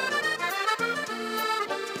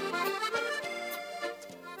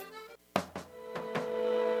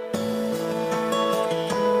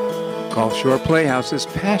 Gulf Shore Playhouse is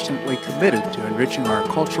passionately committed to enriching our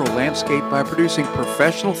cultural landscape by producing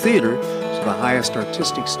professional theater to the highest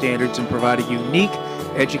artistic standards and providing unique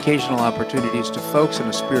educational opportunities to folks in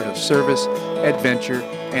a spirit of service, adventure,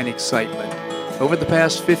 and excitement. Over the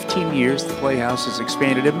past 15 years, the Playhouse has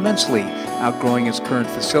expanded immensely, outgrowing its current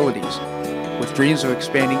facilities. With dreams of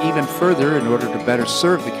expanding even further in order to better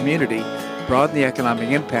serve the community, broaden the economic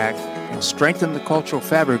impact, and strengthen the cultural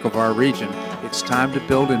fabric of our region, it's time to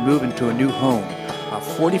build and move into a new home. A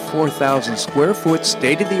 44,000 square foot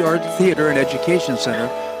state-of-the-art theater and education center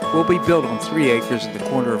will be built on 3 acres at the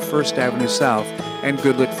corner of 1st Avenue South and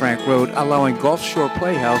Goodlet Frank Road, allowing Gulf Shore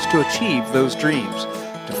Playhouse to achieve those dreams.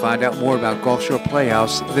 To find out more about Gulf Shore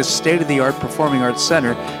Playhouse, this state-of-the-art performing arts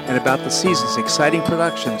center, and about the season's exciting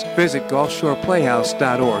productions, visit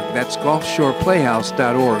GulfShorePlayhouse.org. That's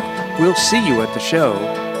GulfShorePlayhouse.org. We'll see you at the show.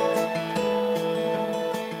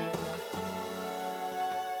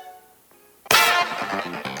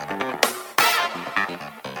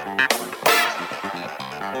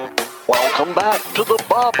 Welcome back to the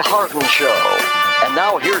Bob Harden Show. And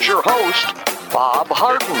now here's your host, Bob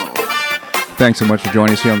Harden. Thanks so much for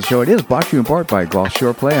joining us here on the show. It is brought to you in part by Gulf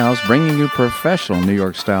Shore Playhouse, bringing you professional New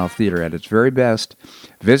York-style theater at its very best.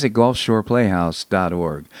 Visit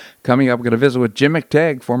GulfShorePlayhouse.org. Coming up, we're going to visit with Jim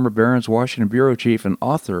McTagg, former Barron's Washington Bureau Chief and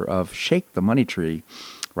author of Shake the Money Tree.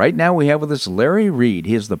 Right now, we have with us Larry Reed.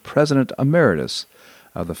 He is the President Emeritus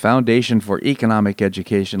of the Foundation for Economic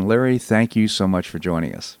Education. Larry, thank you so much for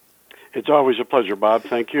joining us. It's always a pleasure, Bob.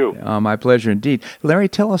 Thank you. My pleasure indeed. Larry,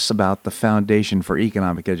 tell us about the Foundation for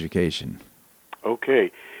Economic Education.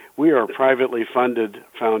 Okay. We are a privately funded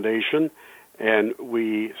foundation, and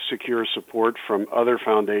we secure support from other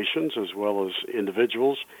foundations as well as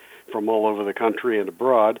individuals from all over the country and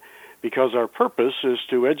abroad, because our purpose is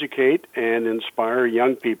to educate and inspire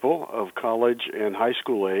young people of college and high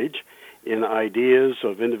school age in ideas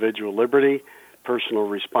of individual liberty, personal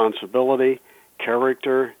responsibility,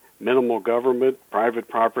 character, minimal government, private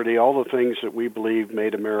property, all the things that we believe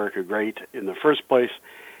made America great in the first place.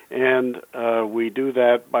 And we do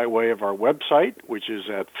that by way of our website, which is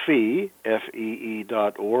at FEE.org,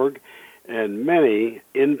 and many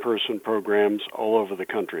in-person programs all over the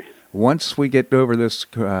country. Once we get over this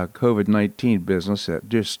COVID-19 business,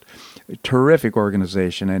 just a terrific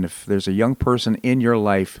organization, and if there's a young person in your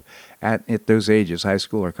life at those ages, high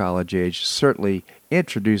school or college age, certainly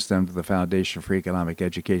introduce them to the Foundation for Economic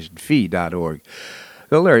Education, FEE.org.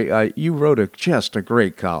 So Larry, you wrote just a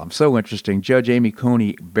great column, so interesting. Judge Amy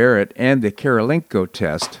Coney Barrett and the Krylenko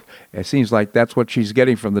test. It seems like that's what she's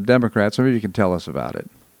getting from the Democrats. Maybe you can tell us about it.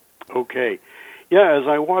 Okay. Yeah, as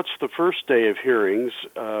I watched the first day of hearings,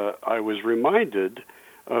 I was reminded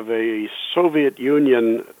of a Soviet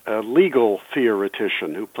Union legal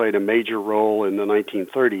theoretician who played a major role in the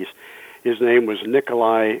 1930s. His name was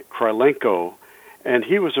Nikolai Krylenko, and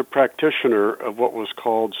he was a practitioner of what was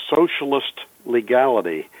called socialist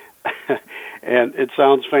legality. And it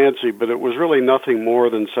sounds fancy, but it was really nothing more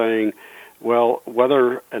than saying, well,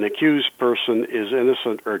 whether an accused person is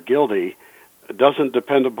innocent or guilty doesn't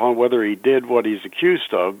depend upon whether he did what he's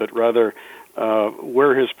accused of, but rather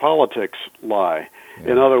where his politics lie.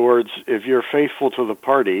 Yeah. In other words, if you're faithful to the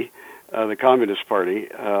party, the Communist Party,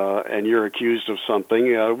 and you're accused of something,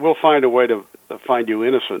 we'll find a way to find you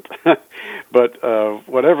innocent. But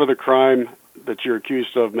whatever the crime that you're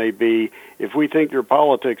accused of may be, if we think your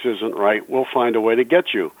politics isn't right, we'll find a way to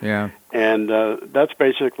get you. Yeah. And that's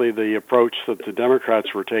basically the approach that the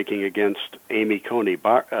Democrats were taking against Amy Coney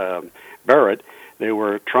Barrett. They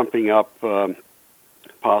were trumping up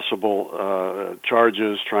possible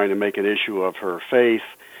charges, trying to make an issue of her faith,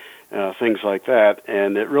 things like that.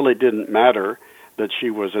 And it really didn't matter that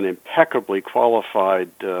she was an impeccably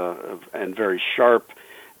qualified and very sharp,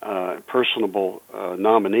 personable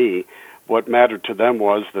nominee. What mattered to them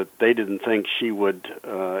was that they didn't think she would,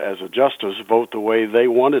 as a justice, vote the way they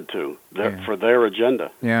wanted to for their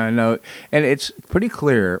agenda. Yeah, I know. And it's pretty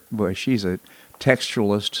clear, boy, she's a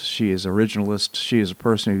textualist, she is originalist, she is a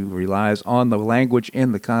person who relies on the language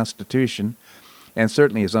in the Constitution, and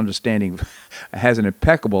certainly has an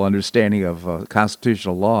impeccable understanding of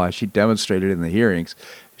constitutional law. She demonstrated in the hearings.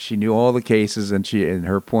 She knew all the cases and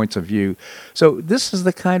her points of view. So this is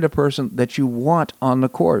the kind of person that you want on the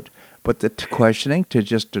court. But the questioning,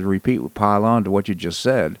 to pile on to what you just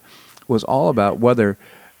said, was all about whether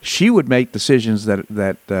she would make decisions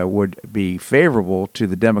that would be favorable to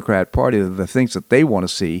the Democrat Party, the things that they want to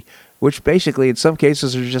see, which basically in some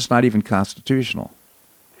cases are just not even constitutional.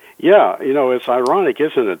 Yeah, it's ironic,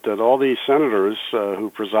 isn't it, that all these senators who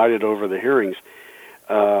presided over the hearings,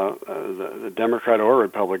 the Democrat or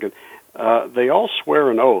Republican, they all swear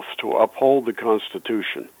an oath to uphold the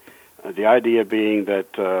Constitution. The idea being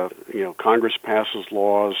that Congress passes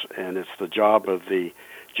laws, and it's the job of the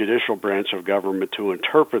judicial branch of government to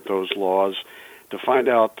interpret those laws, to find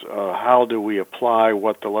out how do we apply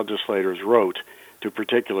what the legislators wrote to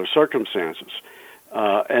particular circumstances.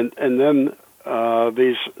 And then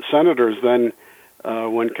these senators then,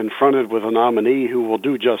 when confronted with a nominee who will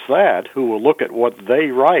do just that, who will look at what they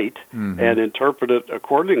write and interpret it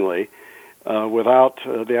accordingly without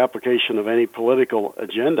the application of any political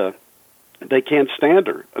agenda, they can't stand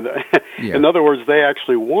her. Yeah. In other words, they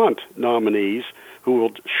actually want nominees who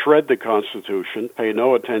will shred the Constitution, pay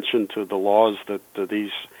no attention to the laws that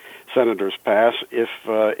these senators pass if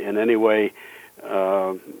in any way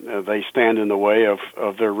they stand in the way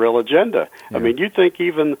of their real agenda. Yeah. I mean, you'd think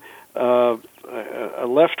even a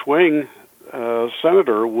left-wing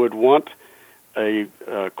senator would want a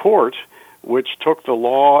court which took the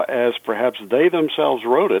law as perhaps they themselves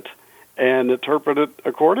wrote it and interpret it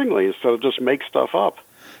accordingly instead of just make stuff up.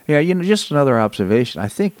 Yeah, just another observation. I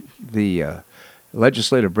think the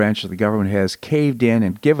legislative branch of the government has caved in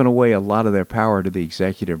and given away a lot of their power to the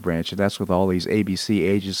executive branch, and that's with all these ABC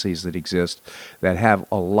agencies that exist that have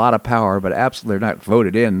a lot of power, but absolutely they're not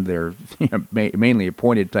voted in. They're mainly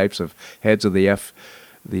appointed types of heads of the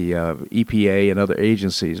EPA and other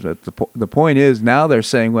agencies. But the point is now they're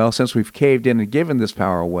saying, well, since we've caved in and given this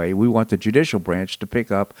power away, we want the judicial branch to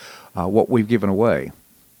pick up what we've given away.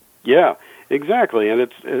 Yeah, exactly. And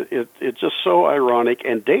it's just so ironic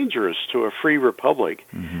and dangerous to a free republic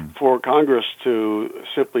for Congress to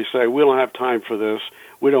simply say, we don't have time for this,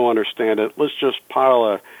 we don't understand it, let's just pile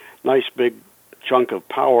a nice big chunk of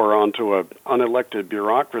power onto an unelected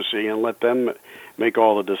bureaucracy and let them make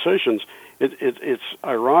all the decisions. It's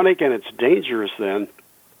ironic and it's dangerous then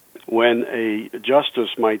when a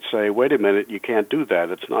justice might say, wait a minute, you can't do that.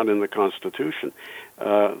 It's not in the Constitution.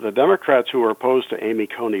 The Democrats who are opposed to Amy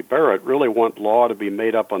Coney Barrett really want law to be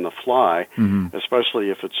made up on the fly, especially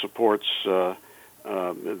if it supports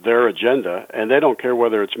their agenda, and they don't care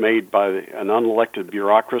whether it's made by an unelected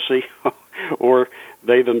bureaucracy or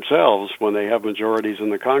they themselves when they have majorities in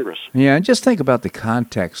the Congress. Yeah, and just think about the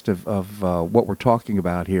context of what we're talking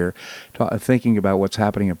about here, thinking about what's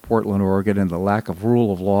happening in Portland, Oregon, and the lack of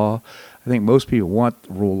rule of law. I think most people want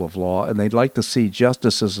rule of law, and they'd like to see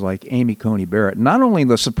justices like Amy Coney Barrett, not only in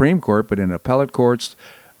the Supreme Court, but in appellate courts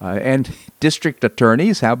and district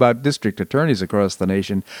attorneys. How about district attorneys across the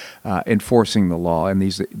nation enforcing the law? And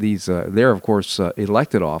they're, of course,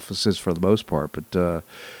 elected offices for the most part, but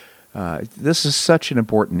this is such an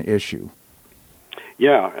important issue.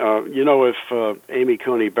 If Amy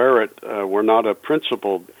Coney Barrett were not a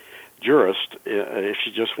principled jurist, if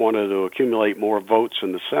she just wanted to accumulate more votes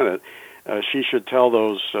in the Senate, she should tell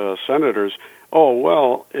those senators, oh,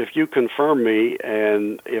 well, if you confirm me,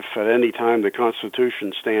 and if at any time the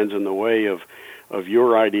Constitution stands in the way of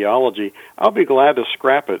your ideology, I'll be glad to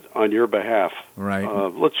scrap it on your behalf. Right.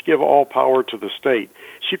 Let's give all power to the state.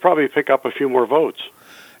 She'd probably pick up a few more votes.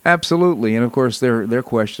 Absolutely, and of course they're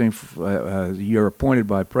questioning. You're appointed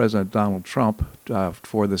by President Donald Trump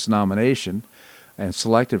for this nomination, and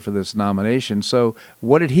selected for this nomination. So,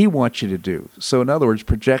 what did he want you to do? So, in other words,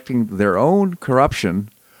 projecting their own corruption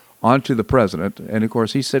onto the president. And of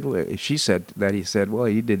course, he said, well,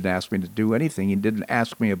 he didn't ask me to do anything. He didn't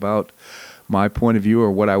ask me about my point of view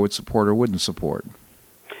or what I would support or wouldn't support.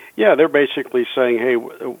 Yeah, they're basically saying, hey,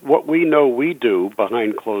 what we know we do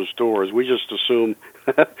behind closed doors, we just assume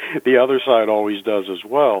the other side always does as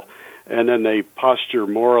well. And then they posture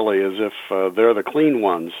morally as if they're the clean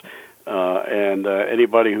ones. And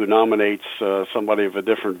anybody who nominates somebody of a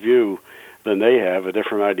different view than they have, a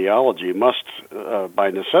different ideology, must, by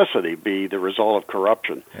necessity, be the result of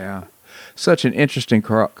corruption. Yeah. Such an interesting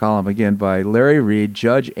column, again, by Larry Reed,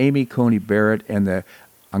 Judge Amy Coney Barrett, and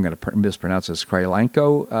I'm going to mispronounce this,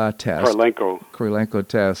 Krylenko test. Krylenko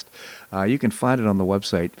test. You can find it on the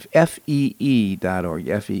website,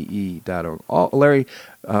 fee.org, fee.org. Larry,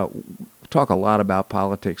 talk a lot about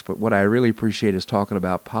politics, but what I really appreciate is talking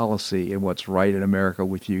about policy and what's right in America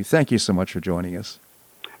with you. Thank you so much for joining us.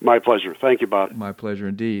 My pleasure. Thank you, Bob. My pleasure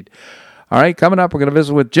indeed. All right, coming up, we're going to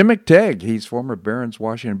visit with Jim McTague. He's former Barron's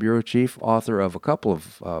Washington Bureau Chief, author of a couple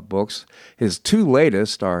of books. His two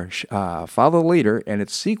latest are Follow the Leader and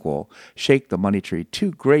its sequel, Shake the Money Tree,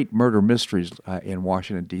 two great murder mysteries in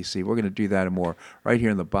Washington, D.C. We're going to do that and more right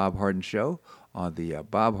here in the Bob Harden Show on the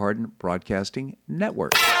Bob Harden Broadcasting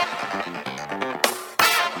Network.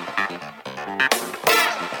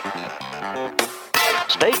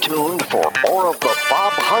 Stay tuned for more of the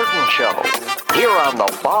Bob Harden Show here on the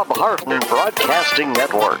Bob Harden Broadcasting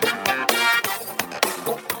Network.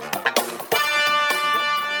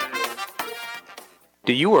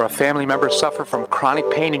 Do you or a family member suffer from chronic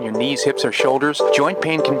pain in your knees, hips, or shoulders? Joint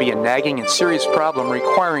pain can be a nagging and serious problem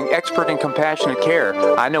requiring expert and compassionate care.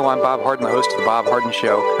 I know I'm Bob Harden, the host of The Bob Harden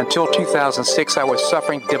Show. Until 2006, I was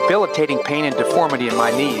suffering debilitating pain and deformity in my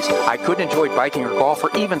knees. I couldn't enjoy biking or golf or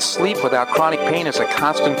even sleep without chronic pain as a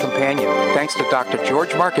constant companion. Thanks to Dr. George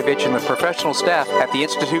Markovich and the professional staff at the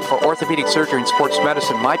Institute for Orthopedic Surgery and Sports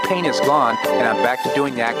Medicine, my pain is gone and I'm back to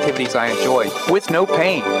doing the activities I enjoy with no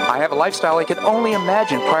pain. I have a lifestyle I could only imagine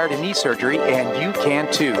prior to knee surgery, and you can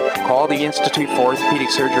too. Call the Institute for Orthopedic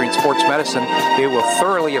Surgery and Sports Medicine. They will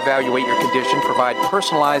thoroughly evaluate your condition, provide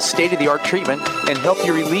personalized, state-of-the-art treatment, and help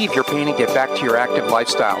you relieve your pain and get back to your active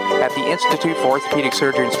lifestyle. At the Institute for Orthopedic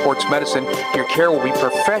Surgery and Sports Medicine, your care will be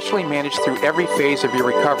professionally managed through every phase of your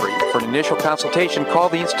recovery. For an initial consultation, call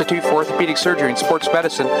the Institute for Orthopedic Surgery and Sports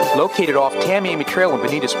Medicine, located off Tamiami Trail in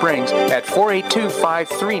Bonita Springs, at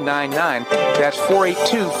 482-5399. That's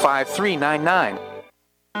 482-5399.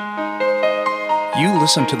 You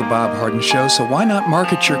listen to The Bob Harden Show, so why not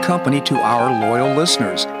market your company to our loyal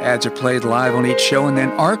listeners? Ads are played live on each show and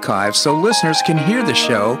then archived so listeners can hear the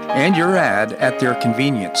show and your ad at their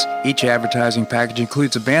convenience. Each advertising package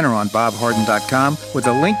includes a banner on bobharden.com with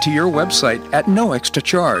a link to your website at no extra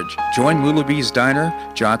charge. Join Lulabee's Diner,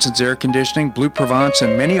 Johnson's Air Conditioning, Blue Provence,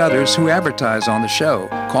 and many others who advertise on the show.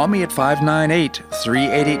 Call me at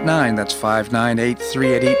 598-3889, that's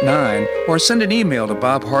 598-3889, or send an email to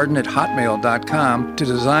bobharden@hotmail.com to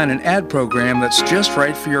design an ad program that's just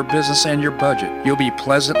right for your business and your budget. You'll be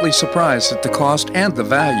pleasantly surprised at the cost and the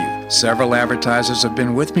value. Several advertisers have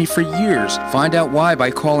been with me for years. Find out why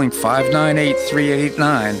by calling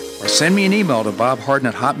 598-3889 or send me an email to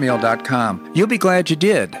bobharden@hotmail.com. You'll be glad you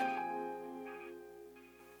did.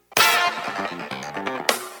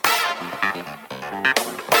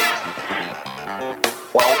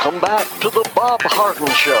 Welcome back to the Bob Harden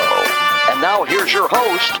Show. And now here's your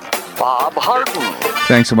host, Bob Harden.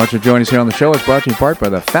 Thanks so much for joining us here on the show. It's brought to you in part by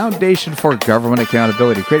the Foundation for Government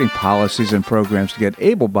Accountability, creating policies and programs to get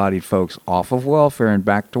able-bodied folks off of welfare and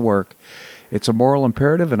back to work. It's a moral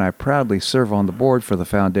imperative, and I proudly serve on the board for the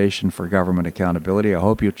Foundation for Government Accountability. I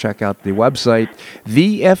hope you'll check out the website,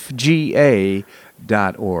 thefga.org.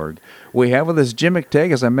 We have with us Jim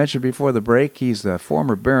McTague, as I mentioned before the break. He's the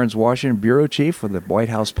former Barron's Washington Bureau Chief for the White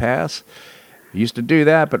House Pass. He used to do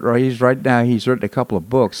that, but he's written a couple of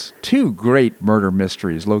books, two great murder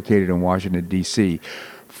mysteries located in Washington, D.C.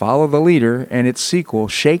 Follow the Leader and its sequel,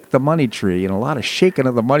 Shake the Money Tree, and a lot of shaking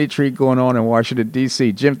of the money tree going on in Washington,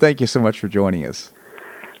 D.C. Jim, thank you so much for joining us.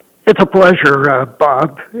 It's a pleasure,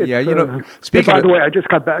 Bob. Yeah, by the way, I just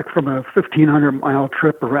got back from a 1,500-mile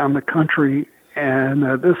trip around the country, and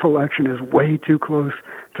this election is way too close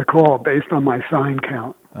to call based on my sign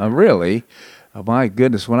count. Really? Oh, my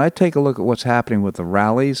goodness. When I take a look at what's happening with the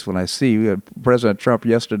rallies, when I see President Trump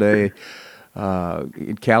yesterday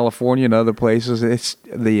in California and other places, it's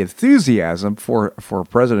the enthusiasm for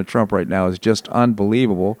President Trump right now is just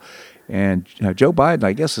unbelievable. And Joe Biden,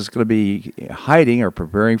 I guess, is going to be hiding or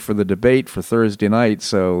preparing for the debate for Thursday night,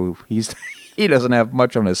 so he doesn't have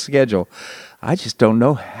much on his schedule. I just don't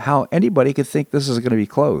know how anybody could think this is going to be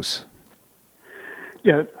close.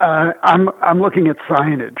 Yeah, I'm looking at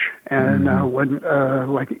signage, and when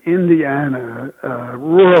like Indiana,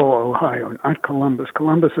 rural Ohio, not Columbus.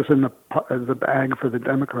 Columbus is in the bag for the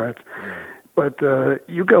Democrats, but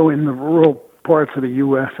you go in the rural parts of the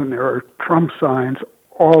U.S. and there are Trump signs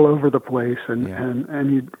all over the place, and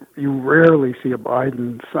you rarely see a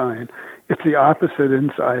Biden sign. It's the opposite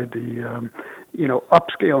inside the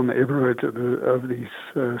upscale neighborhoods of these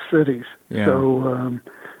cities. Yeah. So,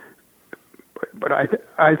 but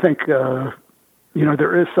I think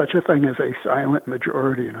there is such a thing as a silent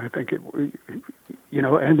majority, and I think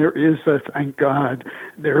and there is thank God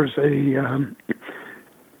there's an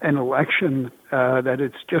election that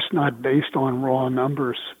it's just not based on raw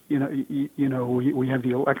numbers. We have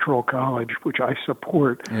the Electoral College, which I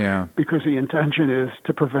support, because the intention is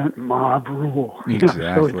to prevent mob rule.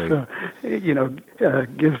 Exactly. So it's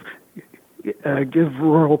give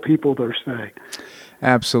rural people their say.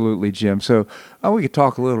 Absolutely, Jim. So we could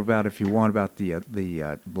talk a little about, if you want, about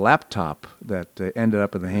the laptop that ended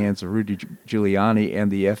up in the hands of Rudy Giuliani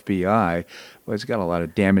and the FBI. Well, it's got a lot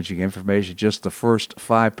of damaging information. Just the first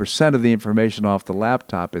 5% of the information off the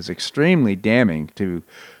laptop is extremely damning to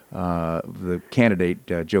the candidate,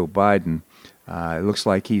 Joe Biden. It looks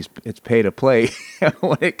like it's pay to play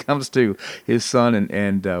when it comes to his son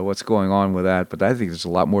and what's going on with that. But I think there's a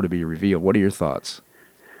lot more to be revealed. What are your thoughts?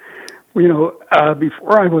 Well,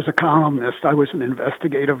 before I was a columnist, I was an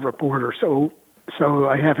investigative reporter, so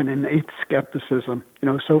I have an innate skepticism.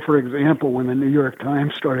 So for example, when the New York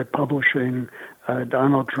Times started publishing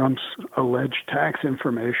Donald Trump's alleged tax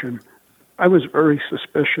information, I was very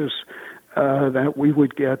suspicious that we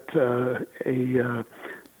would get a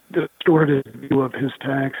distorted view of his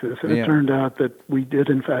taxes. And it turned out that we did,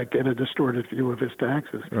 in fact, get a distorted view of his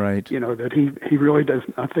taxes. Right. That he really does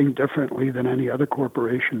nothing differently than any other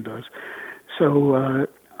corporation does. So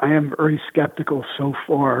I am very skeptical so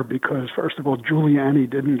far because, first of all, Giuliani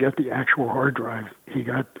didn't get the actual hard drive. He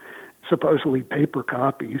got supposedly paper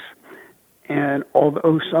copies. And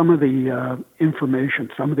although some of the information,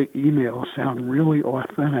 some of the emails sound really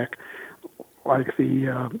authentic, like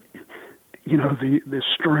the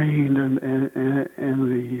strain and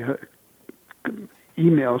the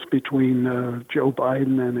emails between Joe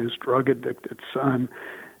Biden and his drug-addicted son,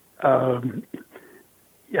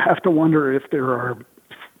 you have to wonder if there are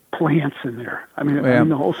plants in there. I mean,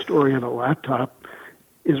 the whole story of the laptop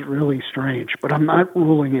is really strange, but I'm not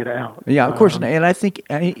ruling it out. Yeah, of course, and I think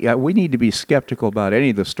we need to be skeptical about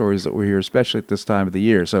any of the stories that we hear, especially at this time of the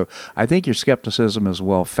year. So I think your skepticism is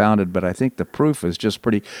well-founded, but I think the proof is just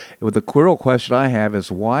pretty... The real question I have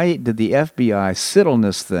is, why did the FBI sit on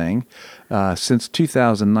this thing since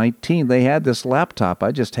 2019? They had this laptop.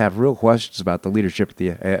 I just have real questions about the leadership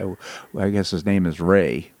of I guess his name is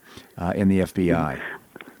Ray, in the FBI.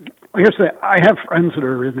 I guess I have friends that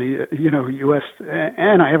are in the U.S.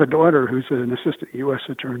 and I have a daughter who's an assistant U.S.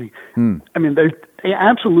 attorney. I mean, they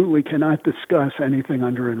absolutely cannot discuss anything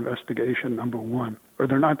under investigation. Number one, or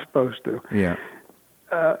they're not supposed to. Yeah.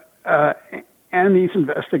 And these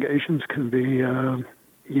investigations can be,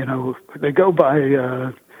 they go by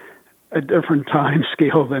a different time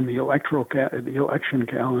scale than the election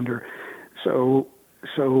calendar. So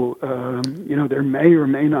there may or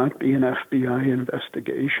may not be an FBI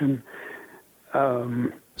investigation.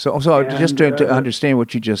 Just to understand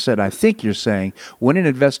what you just said, I think you're saying when an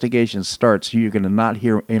investigation starts, you're going to not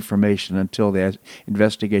hear information until the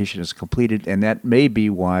investigation is completed, and that may be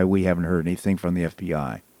why we haven't heard anything from the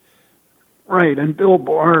FBI. Right, and Bill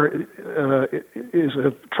Barr is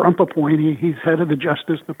a Trump appointee. He's head of the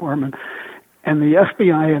Justice Department, and the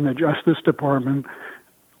FBI and the Justice Department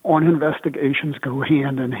on investigations go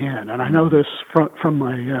hand in hand, and I know this from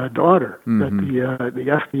my daughter, that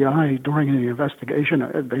the FBI during the investigation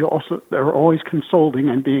they're always consulting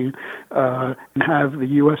and and have the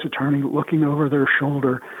U.S. attorney looking over their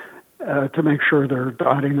shoulder to make sure they're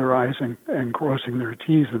dotting their I's and crossing their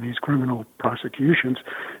T's in these criminal prosecutions,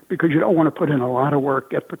 because you don't want to put in a lot of work,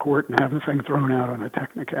 get to court, and have the thing thrown out on a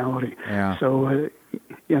technicality. Yeah. So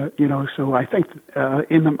So I think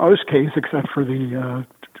in the most case, except for the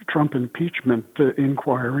Trump impeachment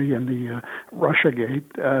inquiry and the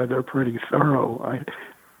Russiagate, they're pretty thorough.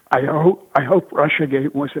 I hope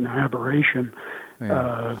Russiagate was an aberration,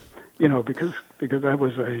 because that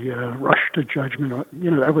was a rush to judgment.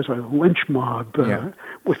 That was a lynch mob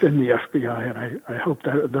within the FBI, and I hope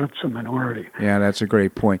that's a minority. Yeah, that's a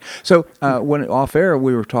great point. So when off air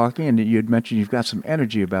we were talking, and you had mentioned you've got some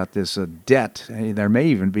energy about this debt. There may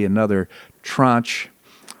even be another tranche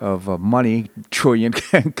of money, trillion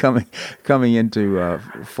coming into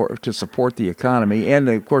to support the economy, and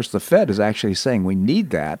of course the Fed is actually saying we need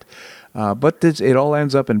that, but it all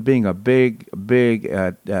ends up in being a big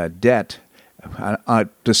debt, a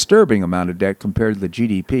disturbing amount of debt compared to the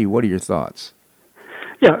GDP. What are your thoughts?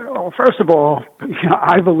 Yeah, well, first of all,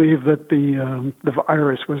 I believe that the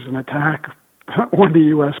virus was an attack on the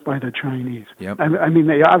U.S. by the Chinese. Yep. I mean,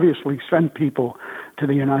 they obviously sent people to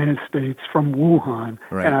the United States from Wuhan,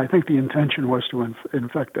 right. And I think the intention was to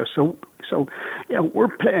infect us. So we're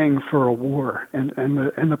paying for a war, and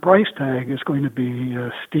the price tag is going to be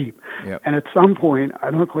steep. Yep. And at some point,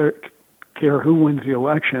 I don't care who wins the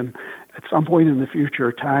election. At some point in the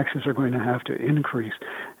future, taxes are going to have to increase.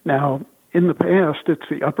 Now, in the past, it's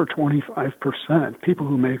the upper 25%, people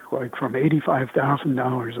who make like from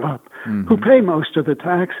 $85,000 up, who pay most of the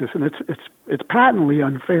taxes, and it's patently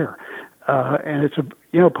unfair, and it's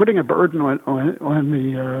putting a burden on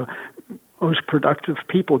the most productive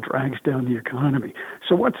people drags down the economy.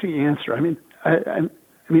 So what's the answer? I mean,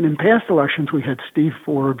 in past elections we had Steve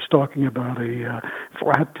Forbes talking about a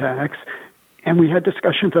flat tax. And we had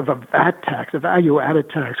discussions of a VAT tax, a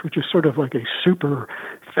value-added tax, which is sort of like a super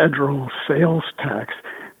federal sales tax,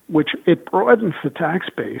 which it broadens the tax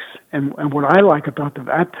base. And what I like about the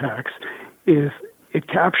VAT tax is it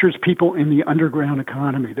captures people in the underground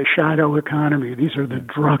economy, the shadow economy. These are the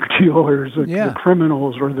drug dealers, the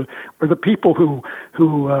criminals, or the people who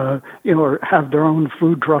have their own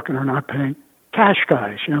food truck and are not paying. Cash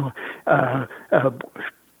guys,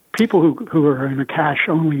 people who are in a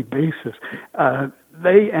cash-only basis,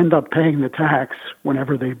 they end up paying the tax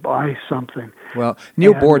whenever they buy something. Well,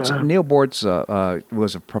 Neil Bortz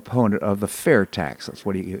was a proponent of the fair tax. That's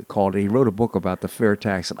what he called it. He wrote a book about the fair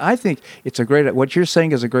tax, and I think it's what you're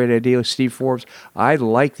saying is a great idea, Steve Forbes. I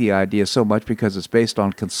like the idea so much because it's based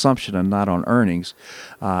on consumption and not on earnings.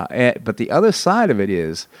 But the other side of it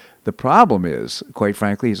is, the problem is, quite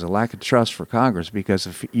frankly, is a lack of trust for Congress, because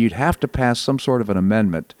if you'd have to pass some sort of an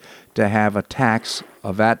amendment to have a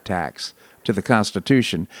VAT tax to the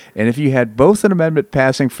Constitution, and if you had both an amendment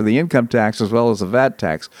passing for the income tax as well as the VAT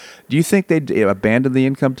tax, do you think they'd abandon the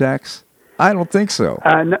income tax? I don't think so.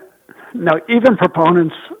 No, even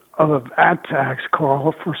proponents of a VAT tax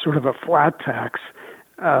call for sort of a flat tax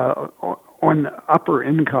on upper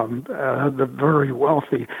income, the very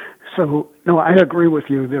wealthy. So no, I agree with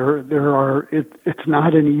you. It's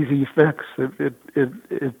not an easy fix.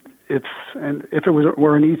 It's and if it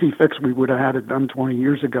were an easy fix, we would have had it done 20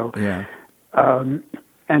 years ago. Yeah. And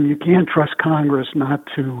you can't trust Congress not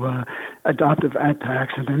to adopt a VAT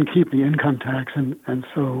tax and then keep the income tax, and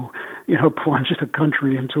so plunge the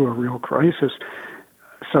country into a real crisis.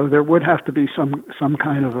 So there would have to be some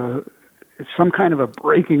kind of a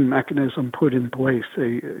braking mechanism put in place,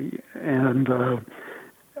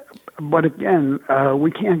 but again,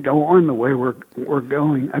 we can't go on the way we're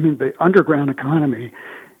going. I mean, the underground economy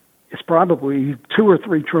is probably $2 or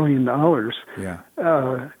 $3 trillion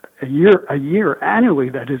a year annually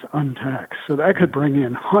that is untaxed. So that could bring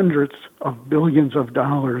in hundreds of billions of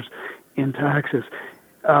dollars in taxes.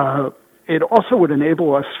 It also would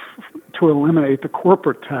enable us to eliminate the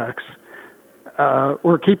corporate tax,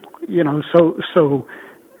 or keep so.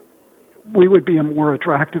 We would be a more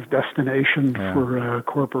attractive destination for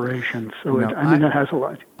corporations. So it has a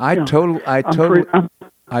lot.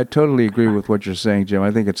 I totally agree with what you're saying, Jim.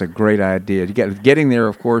 I think it's a great idea. Getting there,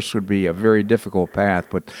 of course, would be a very difficult path,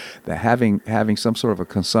 but having some sort of a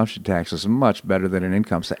consumption tax is much better than an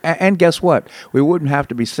income tax. And guess what? We wouldn't have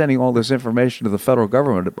to be sending all this information to the federal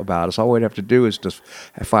government about us. All we'd have to do is just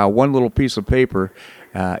file one little piece of paper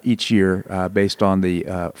each year based on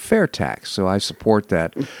the fair tax. So I support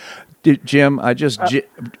that. Jim, I just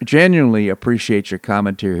genuinely appreciate your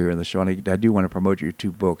commentary here in the show, and I do want to promote your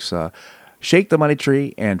two books, Shake the Money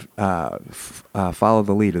Tree and Follow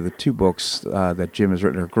the Leader, the two books that Jim has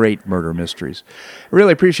written are great murder mysteries. I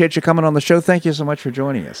really appreciate you coming on the show. Thank you so much for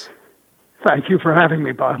joining us. Thank you for having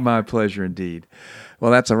me, Bob. My pleasure indeed. Well,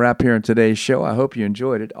 that's a wrap here on today's show. I hope you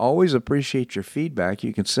enjoyed it. Always appreciate your feedback.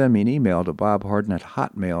 You can send me an email to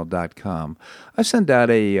bobharden@hotmail.com. I send out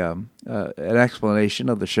an explanation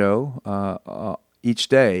of the show each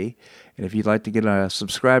day. And if you'd like to get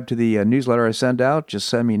subscribe to the newsletter I send out, just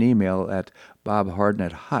send me an email at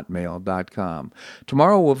bobharden@hotmail.com.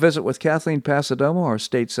 Tomorrow we'll visit with Kathleen Pasadomo, our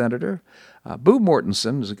state senator. Boo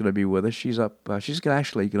Mortensen is going to be with us. She's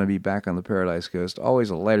actually going to be back on the Paradise Coast. Always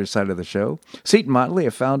a lighter side of the show. Seton Motley,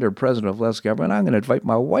 a founder and president of Less Government. I'm going to invite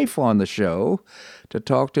my wife on the show to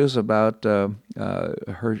talk to us about her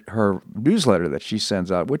newsletter that she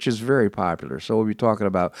sends out, which is very popular. So we'll be talking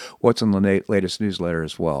about what's in the latest newsletter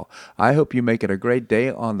as well. I hope you make it a great day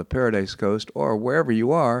on the Paradise Coast or wherever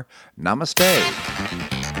you are. Namaste.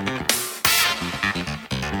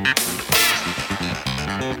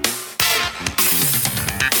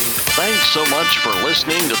 Thanks so much for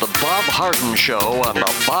listening to The Bob Harden Show on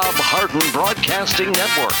the Bob Harden Broadcasting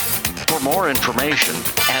Network. For more information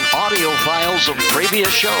and audio files of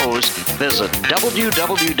previous shows, visit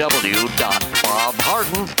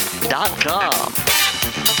www.bobharden.com.